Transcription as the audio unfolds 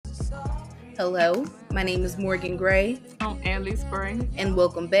Hello, my name is Morgan Gray. I'm Alice Gray. And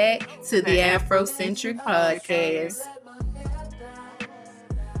welcome back to the Afrocentric Podcast.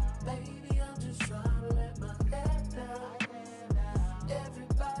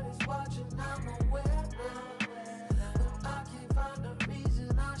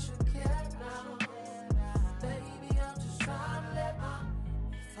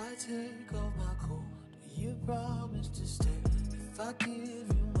 Take off my coat, do you promise to stay? If I give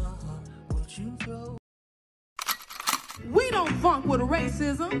you my heart, would you go? We don't funk with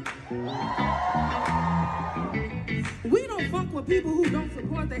racism. We don't funk with people who don't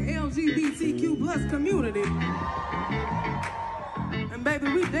support the LGBTQ plus community. And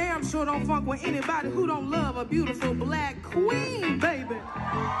baby, we damn sure don't funk with anybody who don't love a beautiful black queen, baby.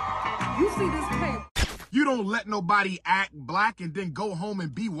 You see this tape? You don't let nobody act black and then go home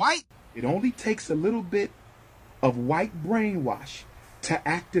and be white. It only takes a little bit of white brainwash to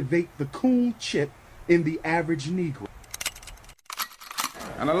activate the coon chip in the average Negro.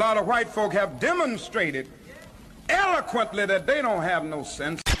 And a lot of white folk have demonstrated eloquently that they don't have no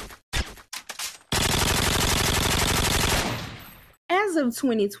sense. As of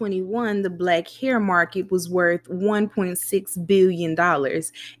 2021, the black hair market was worth $1.6 billion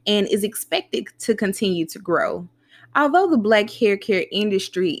and is expected to continue to grow. Although the black hair care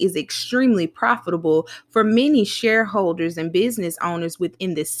industry is extremely profitable for many shareholders and business owners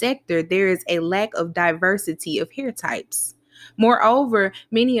within the sector, there is a lack of diversity of hair types. Moreover,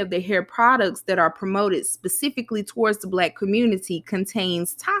 many of the hair products that are promoted specifically towards the black community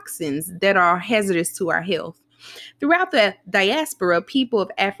contains toxins that are hazardous to our health. Throughout the diaspora, people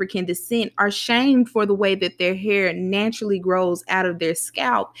of African descent are shamed for the way that their hair naturally grows out of their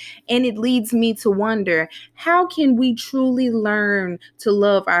scalp, and it leads me to wonder, how can we truly learn to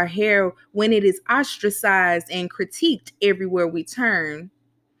love our hair when it is ostracized and critiqued everywhere we turn?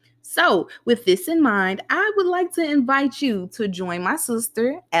 So, with this in mind, I would like to invite you to join my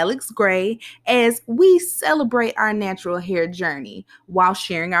sister, Alex Gray, as we celebrate our natural hair journey while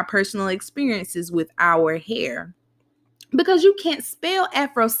sharing our personal experiences with our hair. Because you can't spell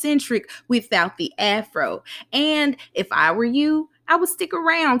Afrocentric without the Afro. And if I were you, I would stick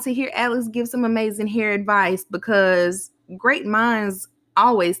around to hear Alex give some amazing hair advice, because great minds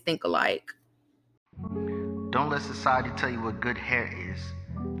always think alike. Don't let society tell you what good hair is.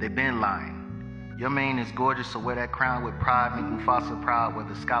 They've been lying. Your mane is gorgeous, so wear that crown with pride. Make Mufasa proud.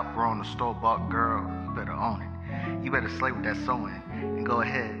 Whether scalp grown or store-bought, girl, you better own it. You better slay with that sewing and go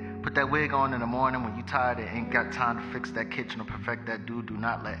ahead. Put that wig on in the morning when you tired and ain't got time to fix that kitchen or perfect that dude. Do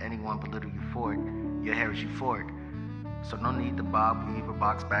not let anyone belittle you for it. Your hair is euphoric. So no need to bob, weave, or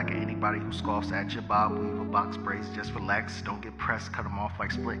box back at anybody who scoffs at your bob, weave, or box braids. Just relax. Don't get pressed. Cut them off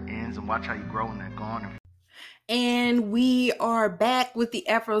like split ends and watch how you grow when they're gone. And we are back with the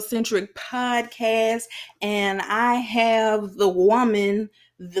Afrocentric Podcast, and I have the woman,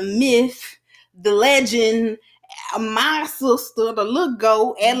 the myth, the legend, my sister, the little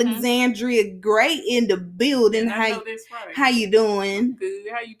goat, Alexandria Gray in the building. How you doing?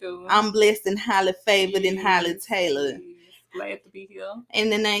 Good. How you doing? I'm blessed and highly favored and highly tailored. Glad to be here.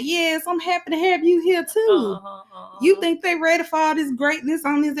 And then, yes, I'm happy to have you here too. You think they ready for all this greatness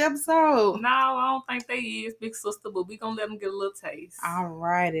on this episode? No, I don't think they is, big sister, but we gonna let them get a little taste. All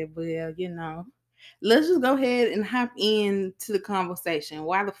righty, well, let's just go ahead and hop into the conversation.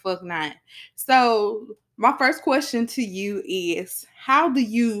 Why the fuck not? So, my first question to you is, how do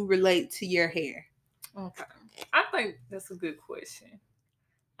you relate to your hair? Okay, I think that's a good question.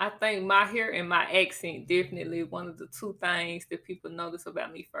 I think my hair and my accent definitely one of the two things that people notice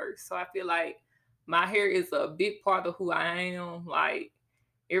about me first. So I feel like my hair is a big part of who I am. Like,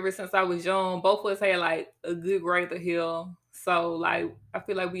 ever since I was young, both of us had like a good grade of hair. So like, I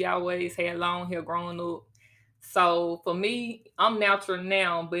feel like we always had long hair growing up. So for me, I'm natural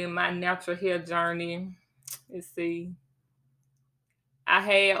now, but in my natural hair journey, let's see, I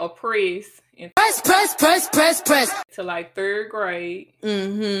had a press to like third grade.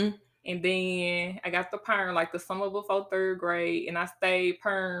 Mm-hmm. And then I got the perm like the summer before third grade, and I stayed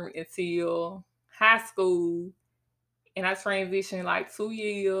perm until high school. And I transitioned like 2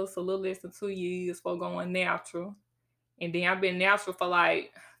 years, a little less than 2 years for going natural. And then I've been natural for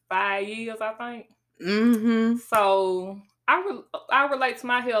like 5 years, I think. Mm-hmm. So I relate to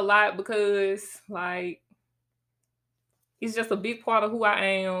my hair a lot because like it's just a big part of who I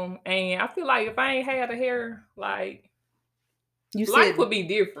am. And I feel like if I ain't had the hair, like life would be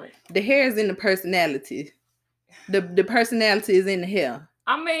different. The hair is in the personality. The personality is in the hair.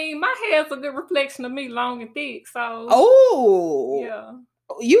 I mean, my hair is a good reflection of me, long and thick. So yeah,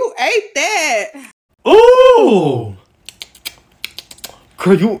 you ate that. Ooh,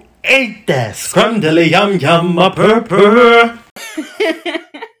 girl, you Ain't that scrumdiddly yum yum a purr?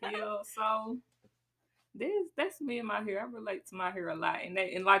 Yeah, so that's me and my hair. I relate to my hair a lot,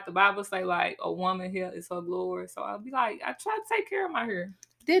 and like the Bible say, like a woman hair is her glory. So I'll be like, I try to take care of my hair.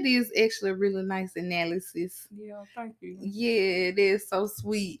 That is actually a really nice analysis. Yeah, thank you. Yeah, it is so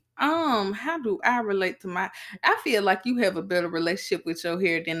sweet. How do I relate to I feel like you have a better relationship with your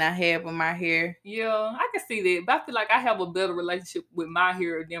hair than I have with my hair. Yeah, I can see that. But I feel like I have a better relationship with my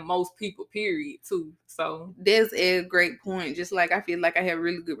hair than most people, period, too. So that's a great point. Just like I feel like I have a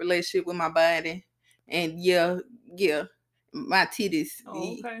really good relationship with my body. And yeah, my titties.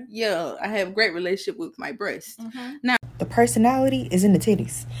 Oh, okay. Yeah, I have a great relationship with my breasts. Mm-hmm. Now, the personality is in the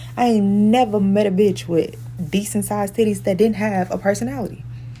titties. I ain't never met a bitch with decent sized titties that didn't have a personality.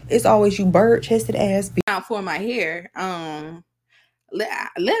 It's always you bird chested ass. Now for my hair,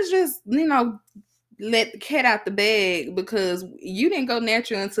 let's just let the cat out the bag, because you didn't go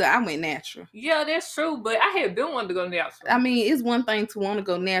natural until I went natural. Yeah, that's true, but I had been wanting to go natural. I mean, it's one thing to want to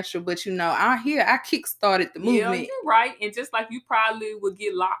go natural, but I kick-started the movement. Yeah, you're right. And just like you probably would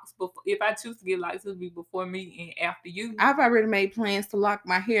get locks before, if I choose to get locks, it'll be before me and after you. I've already made plans to lock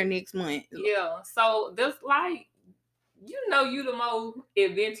my hair next month. Yeah, so there's like, you the most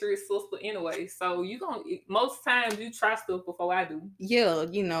adventurous sister anyway. So most times you try stuff before I do. Yeah,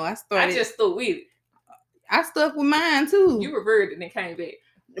 I just stuck with it. I stuck with mine too. You reverted and came back.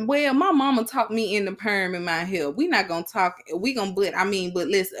 Well, my mama taught me in the perm in my hair. We not gonna talk. We gonna but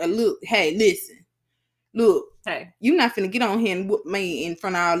listen. Look, listen. Look, hey, you not finna get on here and whoop me in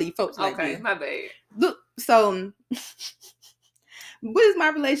front of all these folks like okay, this. my bad. Look, so what is my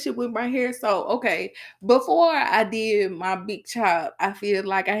relationship with my hair? So, okay, before I did my big chop, I feel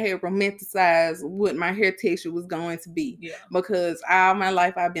like I had romanticized what my hair texture was going to be. Yeah. Because all my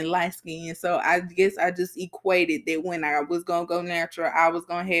life I've been light skinned. So I guess I just equated that when I was going to go natural, I was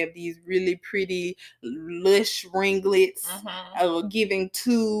going to have these really pretty, lush ringlets, giving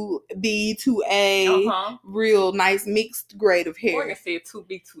 2B, 2A, real nice mixed grade of hair. Morgan said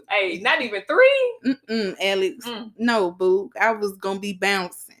 2B, 2A, not even 3? Alex. No, boo. I was going to be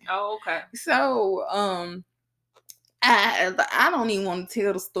bouncing. Oh, okay. So, I don't even want to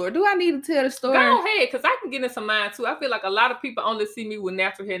tell the story. Do I need to tell the story? Go ahead, because I can get into mine too. I feel like a lot of people only see me with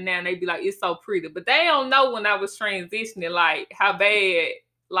natural hair now and they be like, it's so pretty. But they don't know when I was transitioning, like how bad,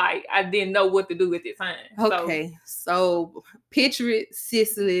 like I didn't know what to do at the time. Okay, so picture it,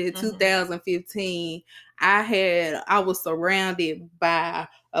 Sicily, 2015. I was surrounded by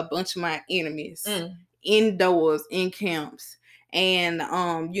a bunch of my enemies indoors in camps. And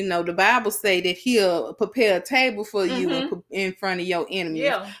the Bible say that he'll prepare a table for you in front of your enemies.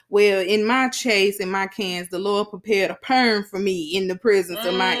 Yeah. Well, in my chase, in my cans, the Lord prepared a perm for me in the presence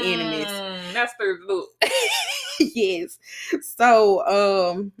of my enemies. That's the look. Yes. So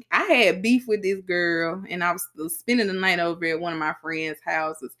I had beef with this girl, and I was spending the night over at one of my friends'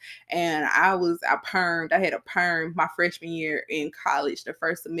 houses, and I had a perm my freshman year in college, the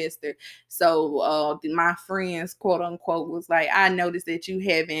first semester. So my friends, quote unquote, was like, I noticed that you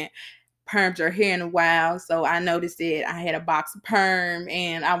haven't permed your hair in a while, so I noticed that I had a box of perm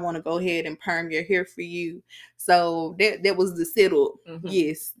and I want to go ahead and perm your hair for you. So that was the setup.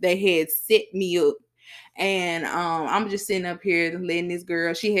 Yes, they had set me up. And I'm just sitting up here letting this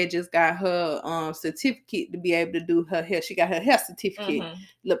girl, she had just got her certificate to be able to do her hair. She got her hair certificate,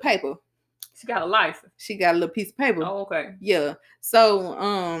 little paper. She got a license. She got a little piece of paper. Oh, okay. Yeah.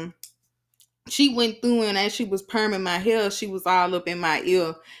 So she went through, and as she was perming my hair, she was all up in my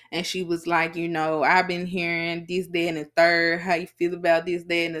ear, and she was like, I've been hearing this, that, and the third. How you feel about this,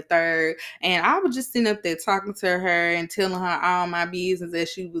 that, and the third? And I was just sitting up there talking to her and telling her all my business as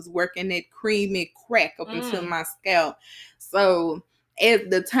she was working that creamy crack up into my scalp. So as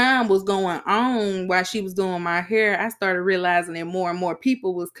the time was going on while she was doing my hair, I started realizing that more and more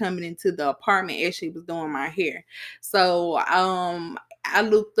people was coming into the apartment as she was doing my hair. So I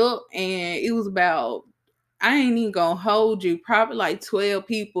looked up, and it was about, I ain't even gonna hold you, probably like 12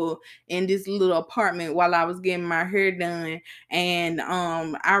 people in this little apartment while I was getting my hair done. And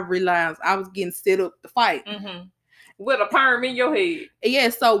I realized I was getting set up to fight. With a perm in your head. Yeah,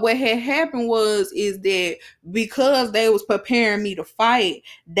 so what had happened is that because they was preparing me to fight,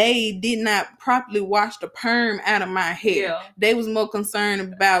 they did not properly wash the perm out of my hair. Yeah. They was more concerned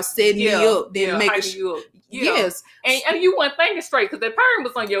about setting me up than making sure. Yeah. Yes. And you weren't thinking straight because that perm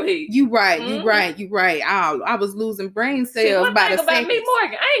was on your head. You right. I was losing brain cells by the about seconds. me,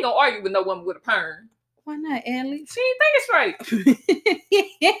 Morgan, I ain't gonna argue with no woman with a perm. Why not, Alex? She ain't thinking straight.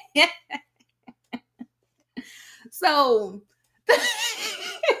 So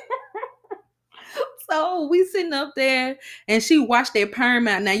So we sitting up there and she washed that perm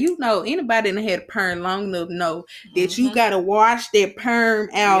out. Now, you know, anybody that had a perm long enough know that you gotta wash that perm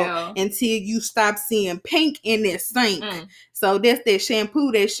out until you stop seeing pink in that sink. So that's that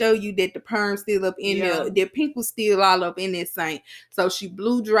shampoo that show you that the perm still up in there. The pink was still all up in that sink. So she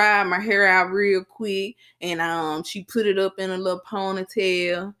blew dry my hair out real quick, and she put it up in a little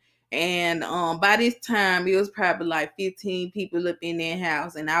ponytail. And by this time, it was probably like 15 people up in that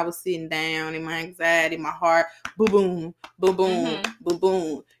house, and I was sitting down, and my anxiety, my heart, boom, boom, boom, boom, boom,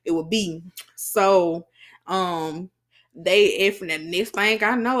 boom. It would be so. If the next thing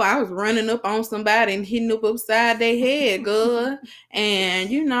I know, I was running up on somebody and hitting up upside their head, girl. And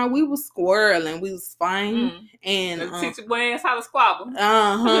you know, we was squirreling, we was fighting, and teach your boys how to squabble.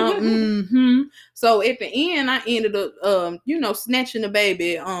 So at the end, I ended up, snatching the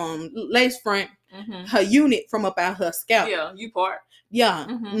baby, lace front, her unit from up out her scalp. Yeah, you part. Yeah.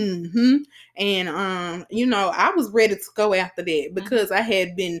 And I was ready to go after that because I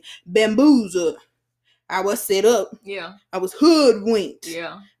had been bamboozled. I was set up. Yeah. I was hoodwinked.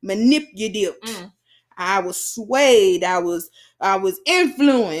 Yeah. Manipulated. I was swayed. I was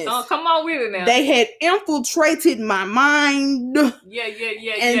influenced. Oh, come on with it now. They had infiltrated my mind. Yeah.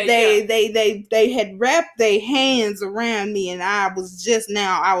 And they had wrapped their hands around me, and I was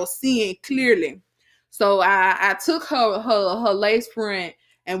seeing clearly. So I took her lace front,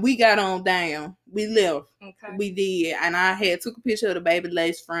 and we got on down. We left. Okay. We did. And I had took a picture of the baby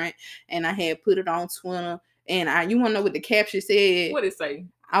lace front, and I had put it on Twitter. And you want to know what the caption said? What it say?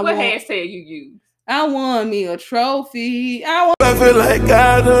 What hashtag you use? I won me a trophy. I feel like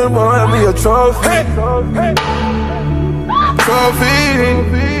I done won me a trophy.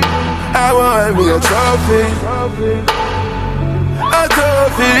 Trophy. I won me a trophy. A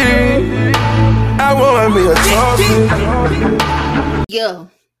trophy. I won me a trophy. Yeah.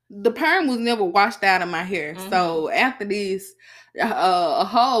 The perm was never washed out of my hair. So after this, a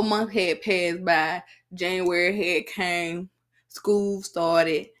whole month had passed by. January had came. School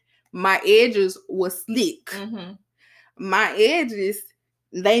started. My edges were slick. My edges,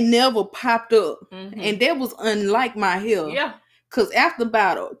 they never popped up. And that was unlike my hair. Yeah. Because after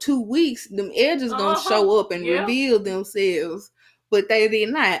about 2 weeks, them edges gonna show up and reveal themselves. But they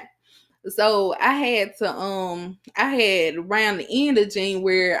did not. So I had around the end of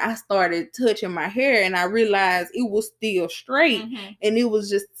January, I started touching my hair, and I realized it was still straight, and it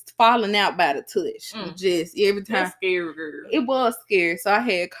was just falling out by the touch. Just every time. That's scary, girl. It was scary. So I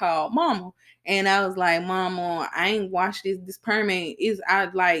had called Mama, and I was like, Mama, I ain't washed this perm ain't. Yeah,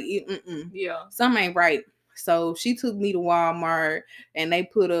 something ain't right. So she took me to Walmart, and they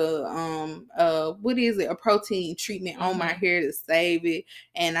put a protein treatment on my hair to save it.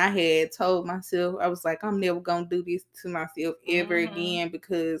 And I had told myself, I was like, I'm never gonna do this to myself ever again,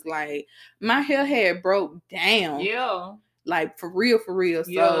 because like my hair had broke down. Yeah. Like for real.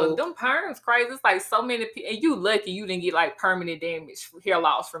 Yeah, So them perms crazy. It's like so many people, and you lucky you didn't get like permanent damage, hair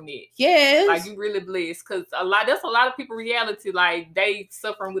loss from it. Yes. Like you really blessed, because that's a lot of people reality. Like they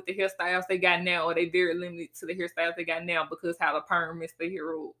suffering with the hairstyles they got now, or they very limited to the hairstyles they got now because how the perm messed their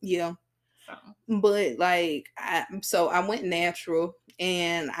hair up. Yeah. But like I went natural,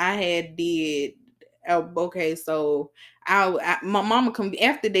 and I had did so my mama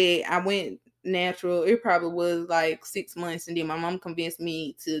after that I went natural. It probably was like 6 months, and then my mom convinced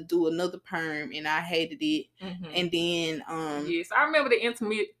me to do another perm, and I hated it. And then yes, I remember the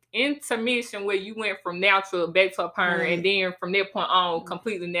intermission where you went from natural back to a perm, and then from that point on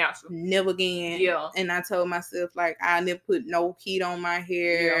completely natural. Never again. Yeah. And I told myself, like, I never put no heat on my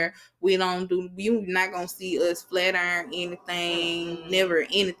hair. Yeah. You're not gonna see us flat iron anything, never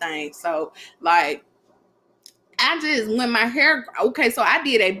anything. So like when my hair, so I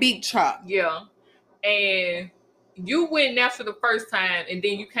did a big chop. Yeah. And you went natural the first time, and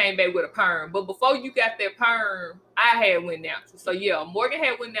then you came back with a perm. But before you got that perm, I had went natural. So yeah, Morgan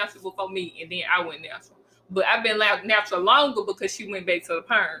had went natural before me, and then I went natural. But I've been natural longer because she went back to the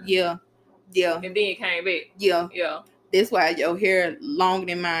perm. Yeah. And then came back. Yeah. That's why your hair longer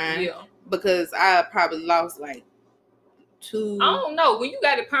than mine. Yeah. Because I probably lost like 2. I don't know. When you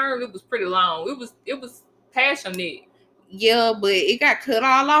got it perm, it was pretty long. It was passionate. Yeah, but it got cut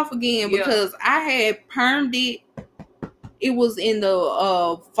all off again because I had permed it. It was in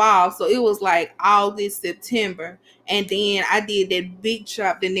the fall, so it was like August, September, and then I did that big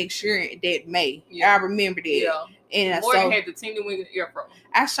chop the next year, that May. I remember that. Yeah, and Morgan had the teeny wing earfro.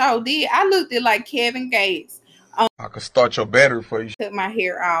 I sure did. I looked at like Kevin Gates. I could start your battery for you. Cut my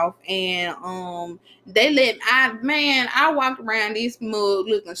hair off, and I walked around this mug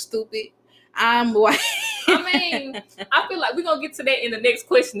looking stupid. I'm like, I mean, I feel like we're gonna get to that in the next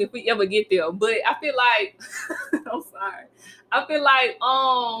question if we ever get there. But I feel like I'm sorry. I feel like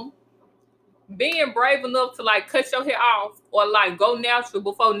being brave enough to like cut your hair off or like go natural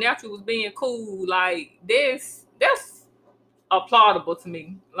before natural was being cool, like that's applaudable to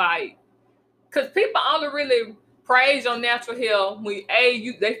me. Like, cause people only really praise your natural hair when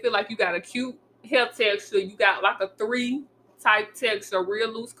they feel like you got a cute hair texture, you got like a 3 type texture, real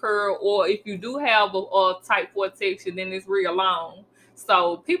loose curl, or if you do have a type 4 texture, then it's real long.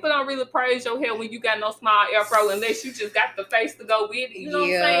 So people don't really praise your hair when you got no small afro unless you just got the face to go with it. You know what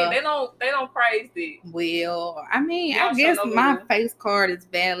I'm saying? They don't praise it. Well, I mean, I guess my face card is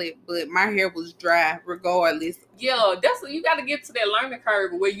valid, but my hair was dry regardless. Yeah, that's what you got to get to that learning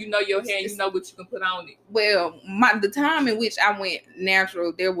curve where you know your hair and you know what you can put on it. Well, the time in which I went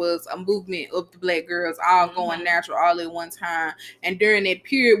natural, there was a movement of the black girls all going natural all at one time. And during that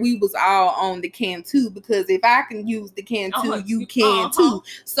period, we was all on the Cantu, because if I can use the Cantu, you can too.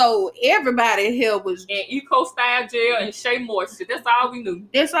 So everybody hair was... And Eco Style Gel and Shea Moisture. That's all we knew.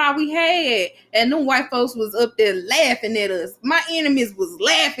 That's all we had. And them white folks was up there laughing at us. My enemies was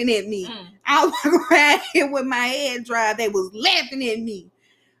laughing at me. I walk around here with my head dry. They was laughing at me.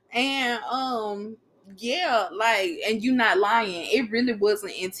 And yeah, like, and you not lying, it really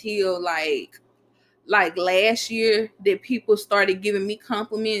wasn't until like last year that people started giving me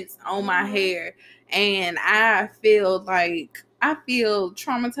compliments on my hair. And I feel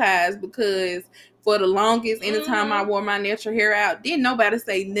traumatized, because for the longest, anytime I wore my natural hair out, didn't nobody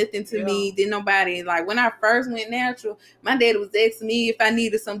say nothing to me. Didn't nobody, like, when I first went natural, my daddy was asking me if I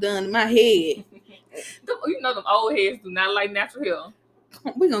needed something done to my head. You know them old heads do not like natural hair.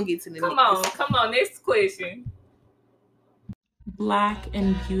 We're going to get to the Come on, next question. Black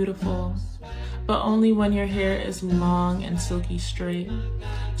and beautiful, but only when your hair is long and silky straight.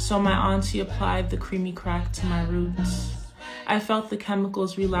 So my auntie applied the creamy crack to my roots. I felt the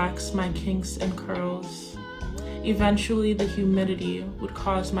chemicals relax my kinks and curls. Eventually, the humidity would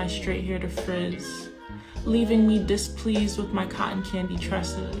cause my straight hair to frizz, leaving me displeased with my cotton candy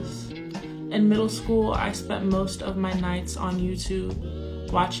tresses. In middle school, I spent most of my nights on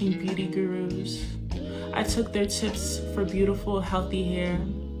YouTube watching beauty gurus. I took their tips for beautiful, healthy hair.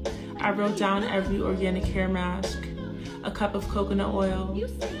 I wrote down every organic hair mask, a cup of coconut oil,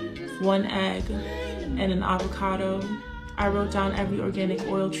 1 egg, and an avocado. I wrote down every organic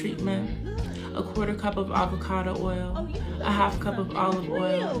oil treatment, a 1/4 cup of avocado oil, a 1/2 cup of olive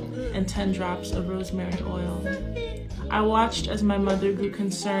oil, and 10 drops of rosemary oil. I watched as my mother grew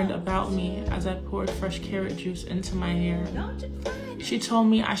concerned about me as I poured fresh carrot juice into my hair. She told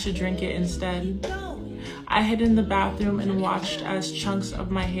me I should drink it instead. I hid in the bathroom and watched as chunks of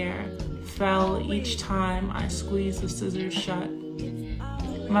my hair fell each time I squeezed the scissors shut.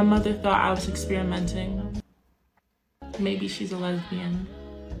 My mother thought I was experimenting. Maybe she's a lesbian.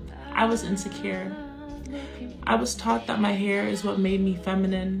 I was insecure. I was taught that my hair is what made me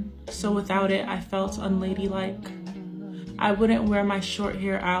feminine, so without it, I felt unladylike. I wouldn't wear my short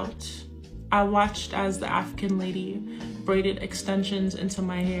hair out. I watched as the African lady braided extensions into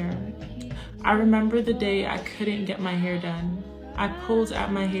my hair. I remember the day I couldn't get my hair done. I pulled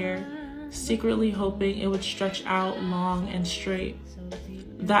at my hair, secretly hoping it would stretch out long and straight.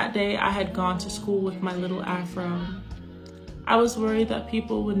 That day, I had gone to school with my little afro. I was worried that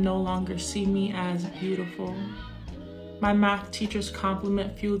people would no longer see me as beautiful. My math teacher's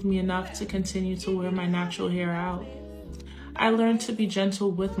compliment fueled me enough to continue to wear my natural hair out. I learned to be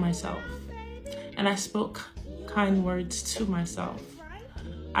gentle with myself, and I spoke kind words to myself.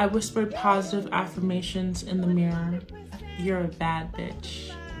 I whispered positive affirmations in the mirror. You're a bad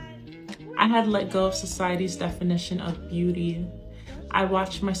bitch. I had let go of society's definition of beauty. I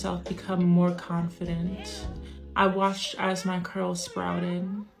watched myself become more confident. I watched as my curls sprouted.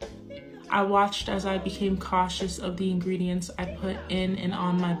 I watched as I became cautious of the ingredients I put in and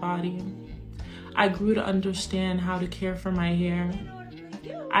on my body. I grew to understand how to care for my hair.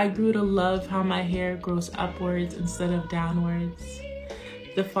 I grew to love how my hair grows upwards instead of downwards,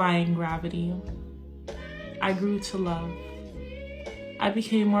 defying gravity. I grew to love. I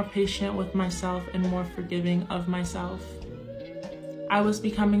became more patient with myself and more forgiving of myself. I was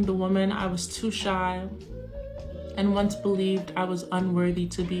becoming the woman I was too shy and once believed I was unworthy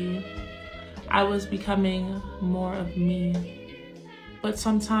to be. I was becoming more of me. But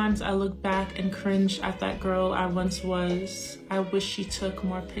sometimes I look back and cringe at that girl I once was. I wish she took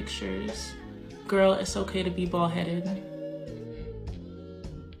more pictures. Girl, it's okay to be bald-headed.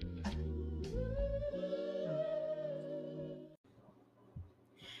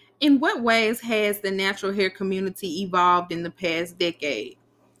 In what ways has the natural hair community evolved in the past decade?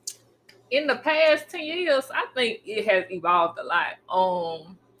 in the past 10 years, I think it has evolved a lot.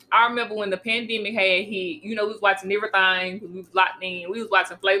 I remember when the pandemic had hit, we was watching everything. We was locked in. We was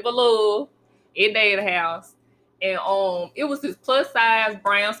watching Flavor of Love every day at the house. And it was this plus size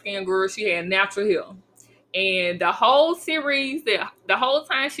brown skin girl. She had natural hair. And the whole series, the whole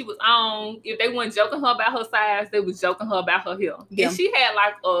time she was on, if they weren't joking her about her size, they was joking her about her hair. Yeah. And she had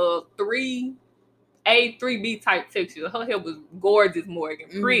like a 3A, 3B type texture. Her hair was gorgeous,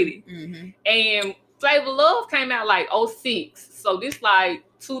 Morgan, pretty. Mm-hmm. And Flavor Love came out like 06. So this like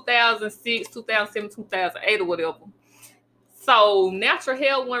 2006, 2007, 2008 or whatever. So natural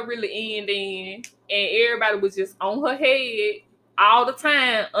hair wasn't really in then. And everybody was just on her head all the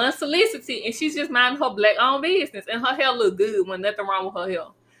time, unsolicited, and she's just minding her black-owned business, and her hair looked good, when nothing wrong with her hair.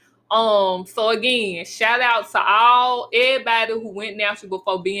 So again, shout out to everybody who went natural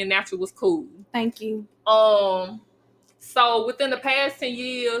before being natural was cool. Thank you. So within the past 10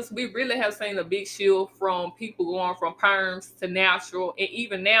 years, we really have seen a big shift from people going from perms to natural, and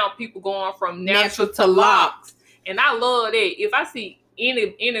even now people going from natural to locks. And I love that. If I see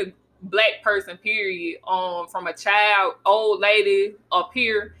any Black person, period, from a child, old lady, up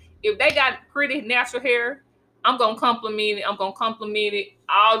here, if they got pretty natural hair, I'm gonna compliment it.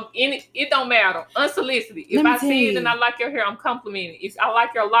 It don't matter. Unsolicited. If I see it and I like your hair, I'm complimenting it. If I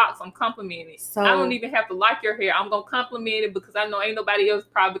like your locks, I'm complimenting it. So, I don't even have to like your hair. I'm gonna compliment it because I know ain't nobody else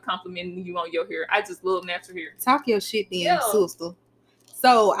probably complimenting you on your hair. I just love natural hair. Talk your shit then, sister.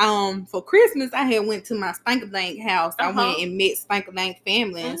 So, for Christmas, I had went to my Stankadank house. I went and met Stankadank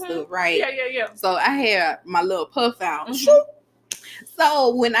family and stuff, right? Yeah. So, I had my little puff out. Mm-hmm.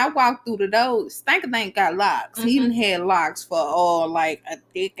 So, when I walked through the door, Stankadank got locks. Mm-hmm. He even had locks for, like, a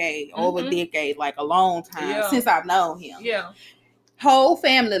decade, over a decade, like a long time, since I've known him. Yeah. Whole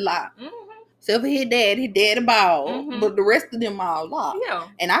family locked. Mm-hmm. Except for his daddy bald, but the rest of them all locked. Yeah.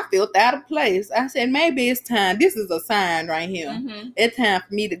 And I felt out of place. I said, maybe it's time. This is a sign right here. Mm-hmm. It's time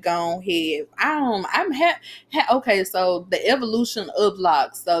for me to go ahead. Okay, so the evolution of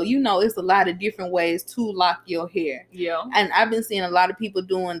locks. So, it's a lot of different ways to lock your hair. Yeah. And I've been seeing a lot of people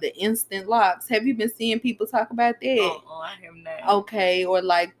doing the instant locks. Have you been seeing people talk about that? I have not. Okay, or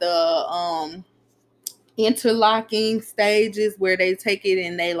like the interlocking stages where they take it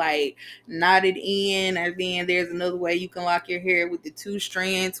and they like knot it in, and then there's another way you can lock your hair with the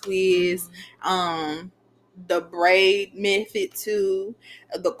 2-strand twist. The braid method too,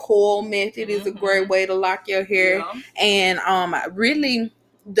 the coil method is a great way to lock your hair. And really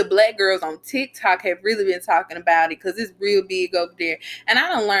the Black girls on TikTok have really been talking about it because it's real big over there, and I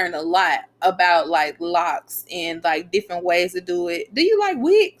done learned a lot about like locks and like different ways to do it. Do you like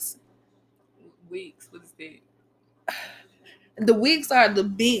wigs? What is that? The wigs are the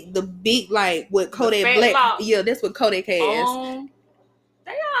big like what Kodak Black. Locks. Yeah, that's what Kodak has.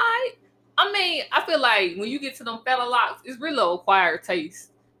 They alright. I mean, I feel like when you get to them fella locks, it's really an acquired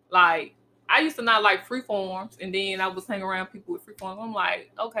taste. Like, I used to not like freeforms, and then I was hanging around people with freeforms. I'm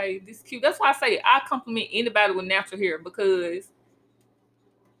like, okay, this is cute. That's why I say I compliment anybody with natural hair, because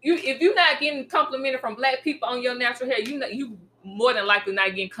if you're not getting complimented from Black people on your natural hair, you more than likely not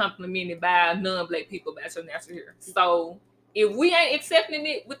getting complimented by non-Black people about your natural hair. So if we ain't accepting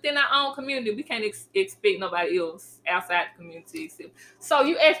it within our own community, we can't expect nobody else outside the community. So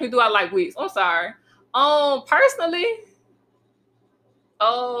you asked me, do I like wigs? I'm sorry. Personally,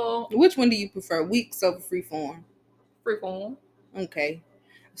 which one do you prefer, wigs over freeform? Freeform. Okay.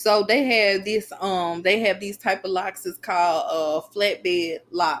 So they have this they have these type of locks. It's called flatbed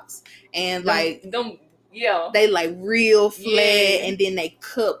locks, and they like real flat, and then they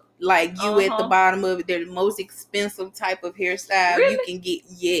cup like you at the bottom of it. They're the most expensive type of hairstyle you can get.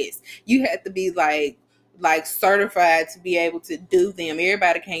 Yes, you have to be like certified to be able to do them.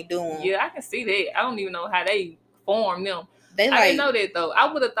 Everybody can't do them. Yeah, I can see that. I don't even know how they form them. I didn't know that though.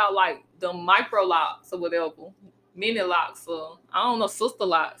 I would have thought like the micro locks or whatever. Mini locks, or I don't know, sister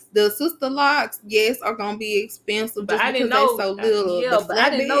locks. The sister locks, yes, are gonna be expensive, but I didn't know so little. Yeah, but I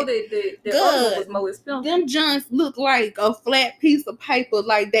didn't know that the other one was more expensive. Them joints look like a flat piece of paper,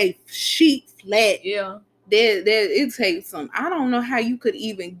 like they sheet flat. Yeah, it takes some. I don't know how you could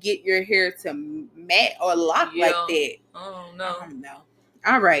even get your hair to mat or lock like that. I don't know.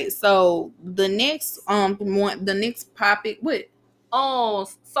 All right, so the next topic, what?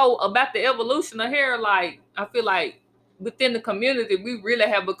 So about the evolution of hair, like I feel like within the community, we really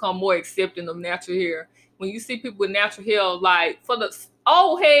have become more accepting of natural hair. When you see people with natural hair, like for the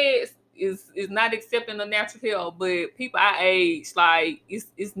old heads is not accepting of natural hair, but people our age, like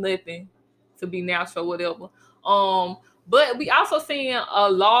it's nothing to be natural, whatever. But we also seeing a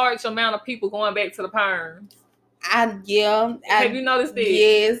large amount of people going back to the perms. Have you noticed it?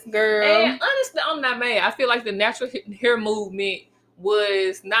 Yes, girl. And honestly, I'm not mad. I feel like the natural hair movement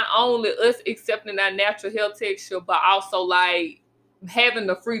was not only us accepting our natural hair texture, but also like having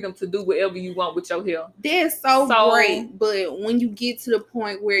the freedom to do whatever you want with your hair. That's so great. But when you get to the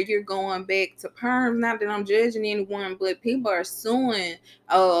point where you're going back to perms, not that I'm judging anyone, but people are suing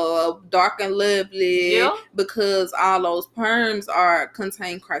Dark and Lovely because all those perms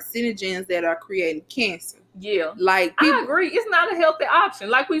contain carcinogens that are creating cancer. Yeah. Like I agree. It's not a healthy option.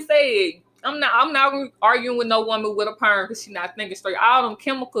 Like we said, I'm not arguing with no woman with a perm because she's not thinking straight. All them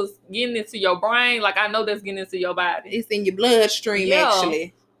chemicals getting into your brain, like I know that's getting into your body. It's in your bloodstream,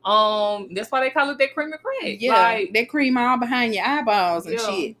 actually. That's why they call it that creamy crack. Yeah, like, that cream all behind your eyeballs and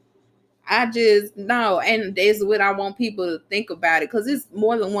shit. I just no, and that's what I want people to think about it, because it's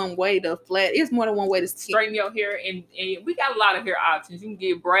more than one way to it's more than one way to straighten your hair, and we got a lot of hair options. You can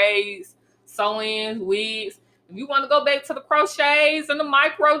get braids, sew-ins, wigs. If you want to go back to the crochets and the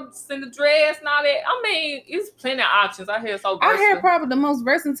micros and the dress and all that, I mean, it's plenty of options. Our hair is so versatile. Our hair probably the most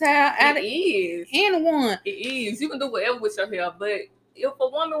versatile out of any one. It is. You can do whatever with your hair, but if a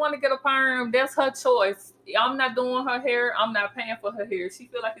woman want to get a perm, that's her choice. I'm not doing her hair. I'm not paying for her hair. She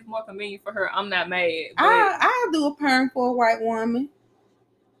feel like it's more convenient for her. I'm not mad. I'll do a perm for a white woman.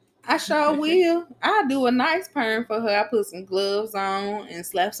 I sure will. I'll do a nice perm for her. I put some gloves on and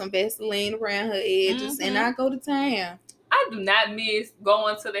slap some Vaseline around her edges, and I go to town. I do not miss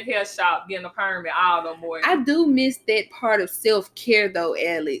going to the hair shop, getting a perm at all no more. I do miss that part of self-care though,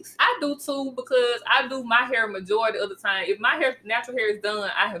 Alex. I do too, because I do my hair majority of the time. If my natural hair is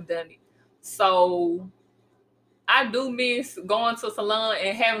done, I have done it. So I do miss going to a salon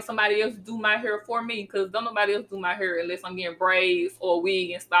and having somebody else do my hair for me, because don't nobody else do my hair unless I'm getting braids or a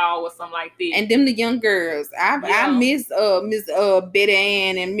wig installed or something like that. And them the young girls. I miss Miss Betty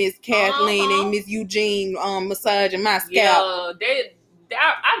Ann and Miss Kathleen and Miss Eugene massaging my scalp. Yeah,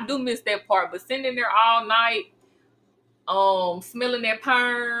 I do miss that part. But sitting there all night, smelling that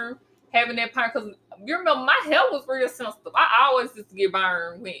perm, having that perm, because you remember my hair was real sensitive. I always used to get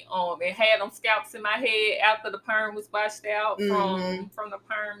burned when and had them scalps in my head after the perm was washed out from the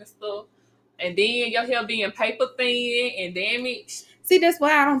perm and stuff. And then your hair being paper thin and damaged. See, that's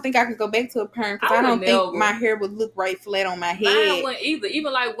why I don't think I could go back to a perm, because I don't think my hair would look right flat on my head. Mine wouldn't either.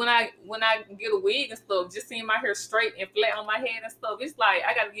 Even like when I get a wig and stuff, just seeing my hair straight and flat on my head and stuff, it's like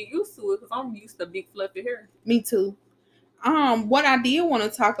I gotta get used to it, because I'm used to big fluffy hair. Me too. What I did want to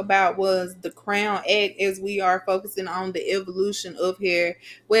talk about was the Crown Act, as we are focusing on the evolution of hair.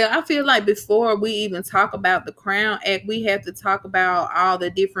 Well, I feel like before we even talk about the Crown Act, we have to talk about all the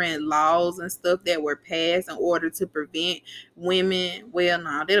different laws and stuff that were passed in order to prevent women. Well,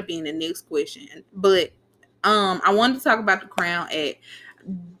 no, that'll be in the next question. But I wanted to talk about the Crown Act.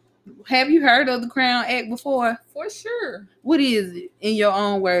 Have you heard of the Crown Act before? For sure. What is it in your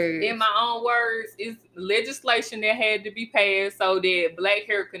own words? In my own words, it's legislation that had to be passed so that black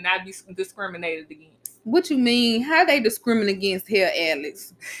hair could not be discriminated against. What you mean? How they discriminate against hair,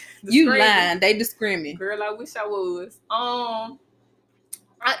 Alex? You lying. They discriminate. Girl, I wish I was.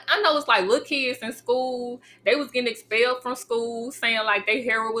 I know it's like little kids in school, they was getting expelled from school saying like their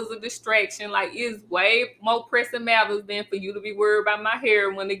hair was a distraction. Like, it's way more pressing matters than for you to be worried about my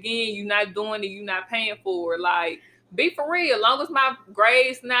hair when, again, you're not doing it, you're not paying for it. Like, be for real. As long as my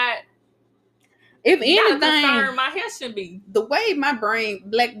grades not, if anything, concern, my hair shouldn't be. The way my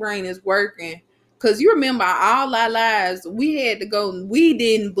black brain is working, because you remember all our lives, we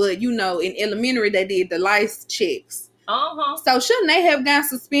didn't, but in elementary they did the lice checks. So shouldn't they have gotten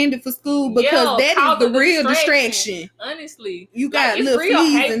suspended for school, because that is the real distraction. Honestly, you got it's real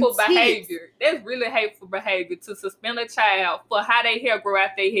hateful behavior. That's really hateful behavior to suspend a child for how they hair grow out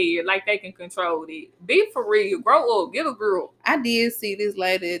their head, like they can control it. Be for real, grow up, get a girl. I did see this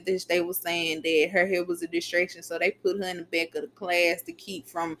lady that they were saying that her hair was a distraction, so they put her in the back of the class to keep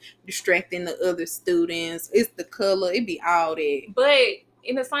from distracting the other students. It's the color, it be all that. But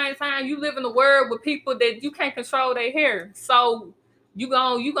in the same time, you live in a world with people that you can't control their hair. So you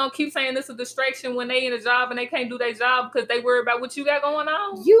gonna keep saying this is a distraction when they in a job and they can't do their job because they worry about what you got going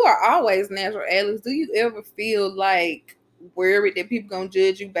on? You are always natural, Alex. Do you ever feel like worried that people gonna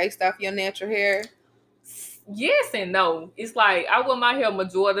judge you based off your natural hair? Yes and no. It's like I wear my hair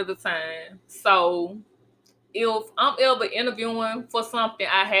majority of the time. So if I'm ever interviewing for something,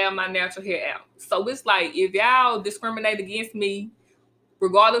 I have my natural hair out. So it's like, if y'all discriminate against me,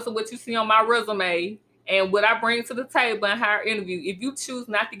 regardless of what you see on my resume and what I bring to the table in higher interview, if you choose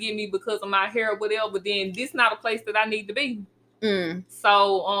not to get me because of my hair or whatever, then this is not a place that I need to be.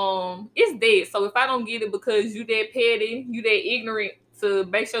 So it's dead. So if I don't get it because you that petty, you that ignorant to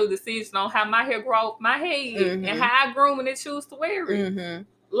make sure decision on how my hair grow off my head and how I groom and choose to wear it.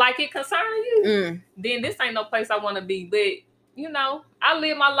 Like it concern you, then this ain't no place I want to be. But you know, I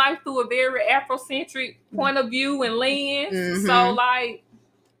live my life through a very Afrocentric point of view and lens. So like,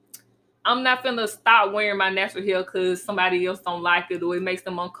 I'm not finna stop wearing my natural hair because somebody else don't like it or it makes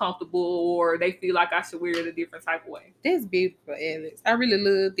them uncomfortable or they feel like I should wear it a different type of way. That's beautiful, Alex. I really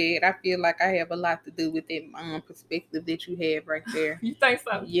love that. I feel like I have a lot to do with that perspective that you have right there. You think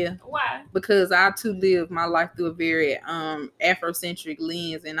so? Yeah. Why? Because I too live my life through a very Afrocentric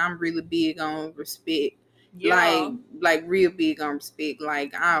lens, and I'm really big on respect. Yeah. Like real big on respect.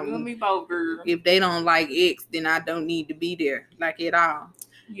 Like me both, girl. If they don't like X, then I don't need to be there, like at all.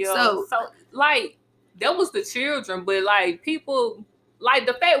 Yeah. So like that was the children, but like people, like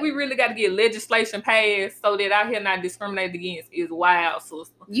the fact we really got to get legislation passed so that out here not discriminated against is wild,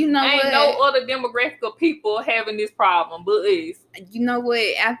 sister. You know ain't what? No other demographic of people having this problem but us. You know what?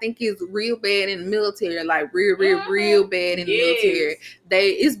 I think it's real bad in the military, like real bad in the military.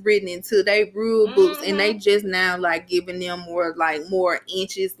 It's written into their rule books, and they just now like giving them more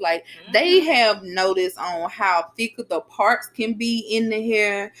inches. Like they have notice on how thicker the parts can be in the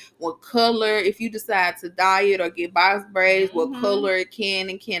hair, what color, if you decide to dye it or get box braids, what color it can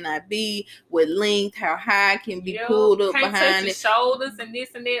and cannot be, what length, how high it can be pulled up can't behind touch your shoulders and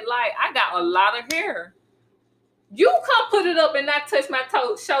this and that. Like I got a lot of hair. You come put it up and not touch my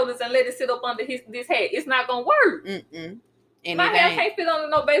shoulders and let it sit up under this hat. It's not gonna work. And my hair can't fit under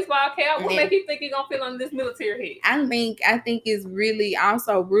no baseball cap. What make you think it's gonna fit under this military hat? I think it's really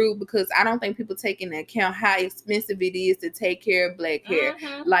also rude because I don't think people take into account how expensive it is to take care of black hair.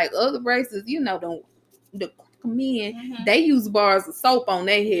 Like other races, you know, the men, they use bars of soap on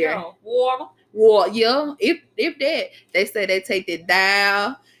their hair. Yeah, water. Yeah. If that, they say they take the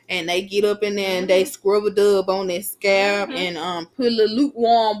dial and they get up in there and they scrub a dub on their scalp and put a little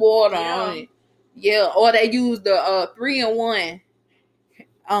lukewarm water on it. Yeah, or they use the 3-in-1.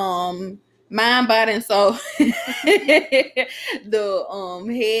 Mind, body, and soul. The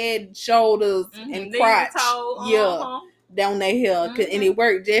head, shoulders, and crotch. Down their hair, and it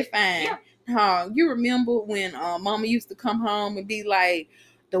worked just fine. You remember when Mama used to come home and be like,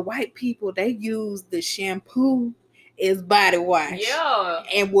 the white people, they use the shampoo as body wash. Yeah.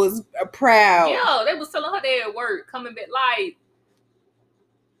 And was proud. Yeah, they was telling her they at work, coming back like,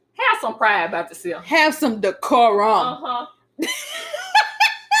 have some pride about yourself. Have some decorum.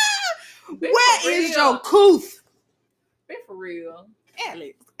 Where is your couth? Be for real.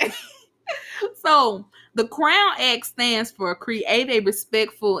 Alex. So, the Crown Act stands for Create a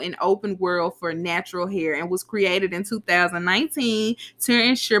Respectful and Open World for Natural Hair and was created in 2019 to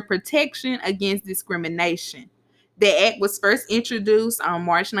ensure protection against discrimination. The act was first introduced on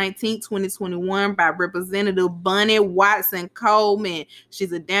March 19, 2021 by Representative Bunny Watson Coleman.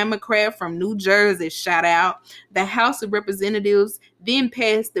 She's a Democrat from New Jersey. Shout out. The House of Representatives then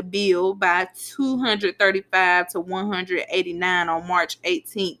passed the bill by 235 to 189 on March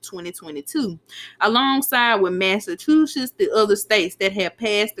 18, 2022. Alongside with Massachusetts, the other states that have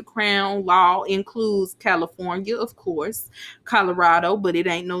passed the Crown law includes California, of course, Colorado, but it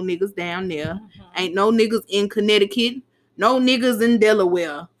ain't no niggas down there. Ain't no niggas in Connecticut, no niggas in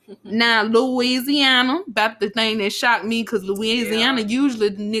Delaware. Now, Louisiana, about the thing that shocked me, because Louisiana usually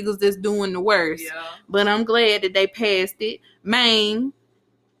the niggas that's doing the worst. But I'm glad that they passed it. Maine,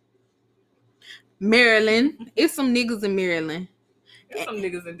 Maryland. It's some niggas in Maryland. There's some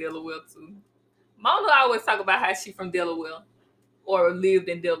niggas in Delaware, too. Mona always talk about how she from Delaware or lived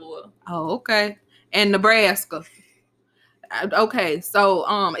in Delaware. Oh, okay. And Nebraska. Okay, so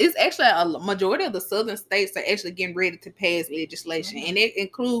it's actually a majority of the southern states are actually getting ready to pass legislation, and it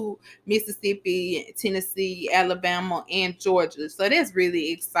include Mississippi, Tennessee, Alabama, and Georgia. So that's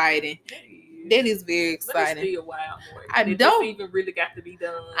really exciting. That is very exciting. Let me still wild more. I don't even really got to be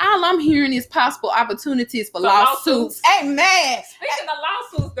done. All I'm hearing is possible opportunities for lawsuits. Amen. Speaking of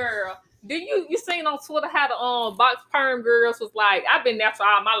lawsuits, girl, did you seen on Twitter how the box perm girls was like, I've been natural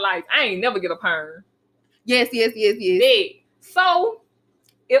all my life. I ain't never get a perm. Yes. Yeah. So,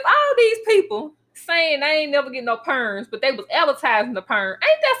 if all these people saying they ain't never get no perms, but they was advertising the perm,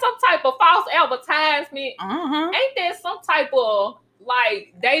 ain't that some type of false advertisement? Ain't that some type of,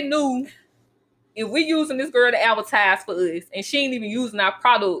 like, they knew if we using this girl to advertise for us, and she ain't even using our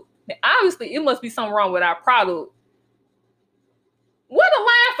product, then obviously it must be something wrong with our product. What a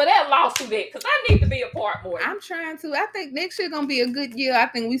line for that lawsuit because I need to be a part more. I'm trying to. I think next year gonna be a good year. I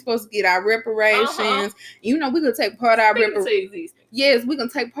think we supposed to get our reparations. You know, we could take part of our reparations. Yes, we can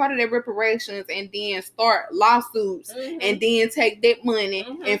take part of their reparations and then start lawsuits and then take that money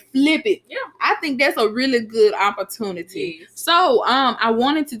and flip it. Yeah. I think that's a really good opportunity. Yes. So I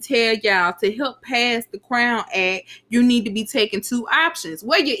wanted to tell y'all, to help pass the Crown Act, you need to be taking 2 options.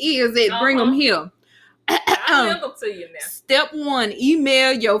 Where your ears at? Bring them here. I'll them to you now. Step 1,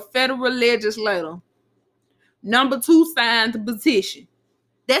 email your federal legislator. Number 2, sign the petition.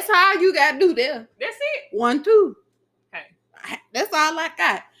 That's how you got to do that. That's it. 1, 2. Okay. That's all I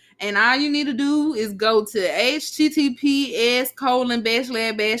got. And all you need to do is go to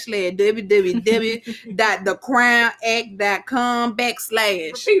https://www.thecrownact.com/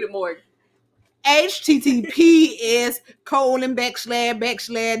 Repeat it, Morgan.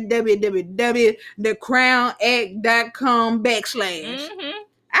 https://www.thecrownact.com/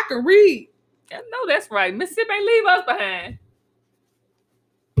 I can read. I know that's right. Mississippi ain't leave us behind.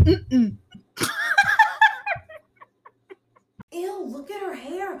 Ew, look at her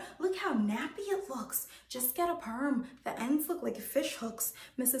hair. Look how nappy it looks. Just get a perm. The ends look like fish hooks.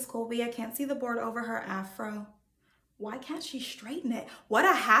 Mrs. Colby, I can't see the board over her afro. Why can't she straighten it? What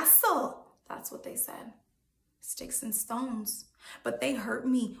a hassle. That's what they said. Sticks and stones. But they hurt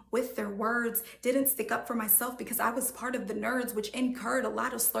me with their words. Didn't stick up for myself because I was part of the nerds, which incurred a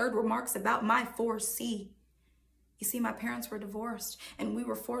lot of slurred remarks about my 4C. You see, my parents were divorced and we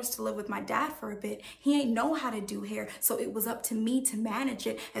were forced to live with my dad for a bit. He ain't know how to do hair, so it was up to me to manage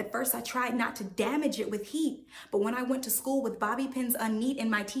it. At first, I tried not to damage it with heat. But when I went to school with bobby pins unneat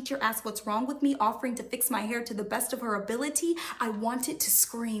and my teacher asked what's wrong with me, offering to fix my hair to the best of her ability, I wanted to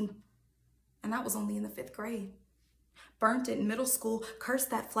scream. And that was only in the 5th grade. Burnt it in middle school,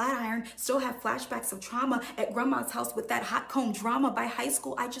 cursed that flat iron, still have flashbacks of trauma at grandma's house with that hot comb drama. By high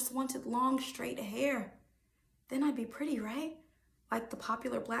school, I just wanted long, straight hair. Then I'd be pretty, right? Like the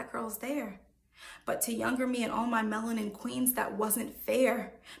popular black girls there. But to younger me and all my melanin queens, that wasn't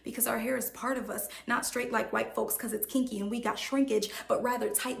fair. Because our hair is part of us, not straight like white folks because it's kinky and we got shrinkage, but rather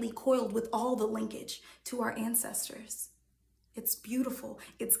tightly coiled with all the linkage to our ancestors. It's beautiful,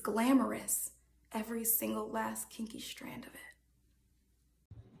 it's glamorous. Every single last kinky strand of it.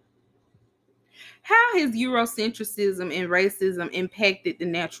 How has Eurocentrism and racism impacted the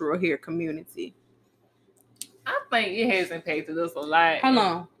natural hair community? I think it has impacted us a lot. Hold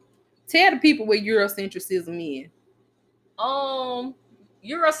on. Tell the people what Eurocentrism is.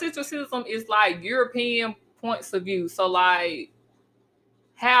 Eurocentrism is like European points of view. So like,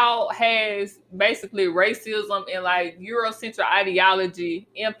 how has basically racism and like Eurocentric ideology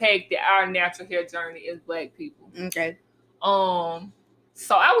impacted our natural hair journey as Black people? Okay. So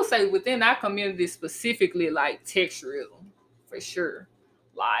I would say within our community specifically, like texturism, for sure.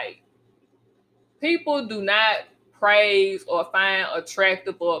 Like, people do not praise or find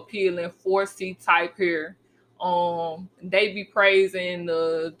attractive or appealing 4C type hair. They be praising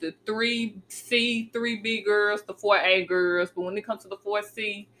the 3C, 3B girls, the 4A girls, but when it comes to the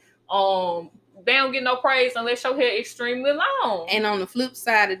 4C, they don't get no praise unless your hair extremely long. And on the flip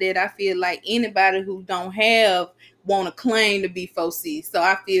side of that, I feel like anybody who don't have want to claim to be 4C. So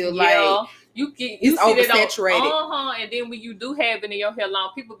I feel like it's oversaturated. And then when you do have it in your hair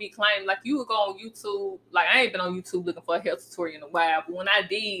long, people be claiming, like, you would go on YouTube. Like, I ain't been on YouTube looking for a hair tutorial in a while, but when I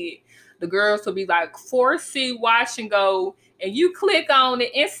did, the girls would be like 4C wash and go, and you click on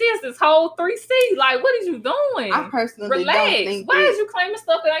it and see this whole 3C. Like, what is you doing? I personally Relax. don't think Why is you claiming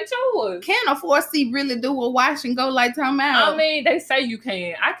stuff that ain't yours? Can a 4C really do a wash and go like talking about? I mean, they say you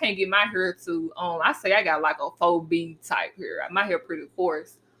can. I can't get my hair to I say I got like a 4B type hair. My hair pretty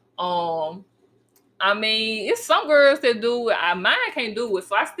coarse. I mean, it's some girls that do it. Mine can't do it,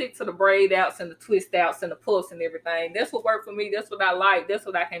 so I stick to the braid outs and the twist outs and the pulse and everything. That's what worked for me. That's what I like. That's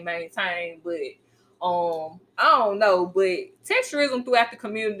what I can maintain. But I don't know. But texturism throughout the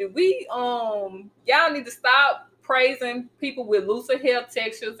community, we y'all need to stop praising people with looser hair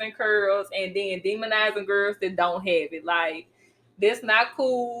textures and curls, and then demonizing girls that don't have it. Like, that's not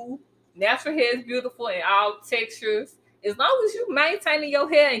cool. Natural hair is beautiful in all textures. As long as you maintaining your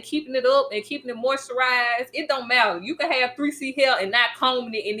hair and keeping it up and keeping it moisturized, it don't matter. You can have 3C hair and not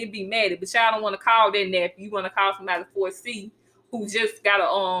combing it and it be matted, but y'all don't want to call that nappy. You want to call somebody 4C who just got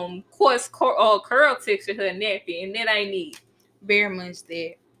a coarse curl texture hair nappy, and that ain't it. Very much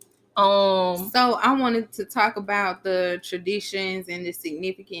that. So I wanted to talk about the traditions and the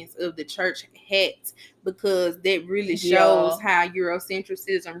significance of the church hat, because that really shows how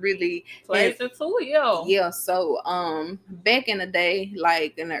Eurocentrism really plays into it. Yeah. So back in the day,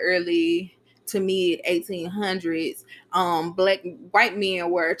 like in the early to mid 1800s, white men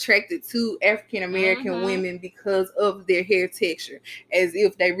were attracted to African American women because of their hair texture, as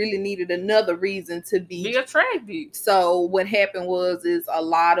if they really needed another reason to be attracted. So what happened is a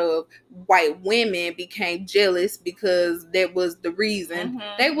lot of white women became jealous because that was the reason.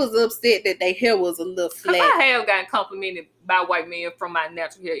 They was upset that their hair was a little flat. I have gotten complimented by white men from my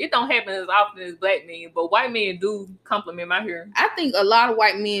natural hair. It don't happen as often as black men, but white men do compliment my hair. I think a lot of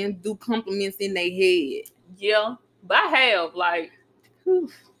white men do compliments in their head. Yeah, but I have like,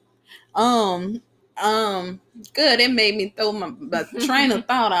 good. It made me throw my train of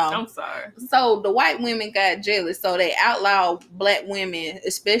thought off. I'm sorry. So the white women got jealous, so they outlawed black women,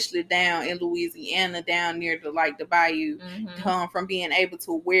 especially down in Louisiana, down near the bayou, from being able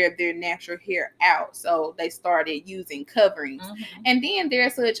to wear their natural hair out. So they started using coverings, and then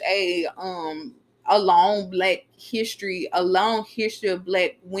there's such a long history of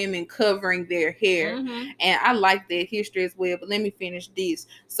black women covering their hair, and I like that history as well. But let me finish this.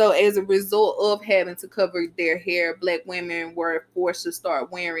 So as a result of having to cover their hair, black women were forced to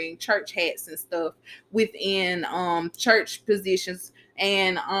start wearing church hats and stuff within church positions.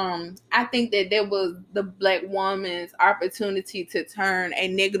 And I think that was the black woman's opportunity to turn a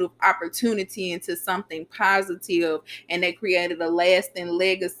negative opportunity into something positive, and they created a lasting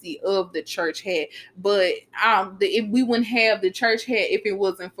legacy of the church hat. But if we wouldn't have the church hat if it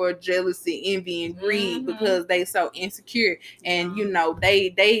wasn't for jealousy, envy, and greed, because they so insecure, and them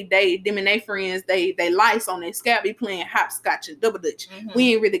and their friends, they lice on their scalp, be playing hopscotch and double dutch.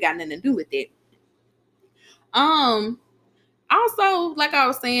 We ain't really got nothing to do with that. Also, like I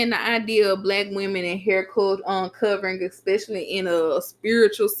was saying, the idea of black women and hair covering, especially in a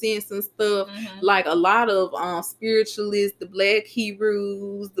spiritual sense and stuff, like a lot of spiritualists, the black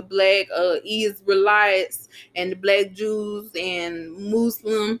Hebrews, the black Israelites, and the black Jews and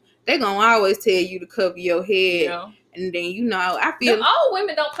Muslim, they're gonna always tell you to cover your head. Yeah. And then I feel the old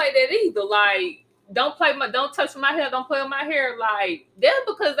women don't play that either. Like, don't touch my hair, don't play with my hair. Like, that's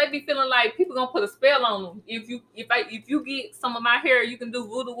because they be feeling like people gonna put a spell on them. If you get some of my hair, you can do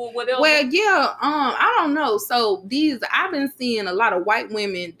voodoo or whatever. Well, yeah, I don't know. So I've been seeing a lot of white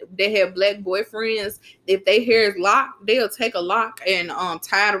women that have black boyfriends. If their hair is locked, they'll take a lock and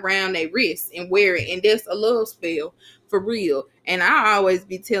tie it around their wrist and wear it, and that's a love spell for real. And I always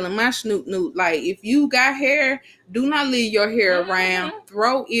be telling my snoot, like, if you got hair, do not leave your hair around.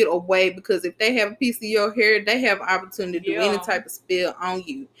 Throw it away, because if they have a piece of your hair, they have an opportunity to do any type of spell on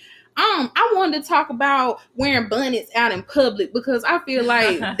you. I wanted to talk about wearing bonnets out in public, because I feel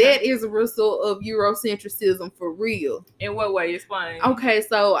like that is a result of Eurocentrism for real. In what way? Explain. Okay,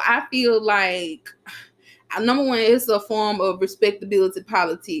 so I feel like, number one, it's a form of respectability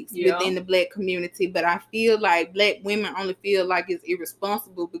politics within the black community, but I feel like black women only feel like it's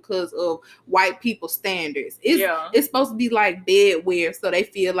irresponsible because of white people's standards. It's supposed to be like bedwear, so they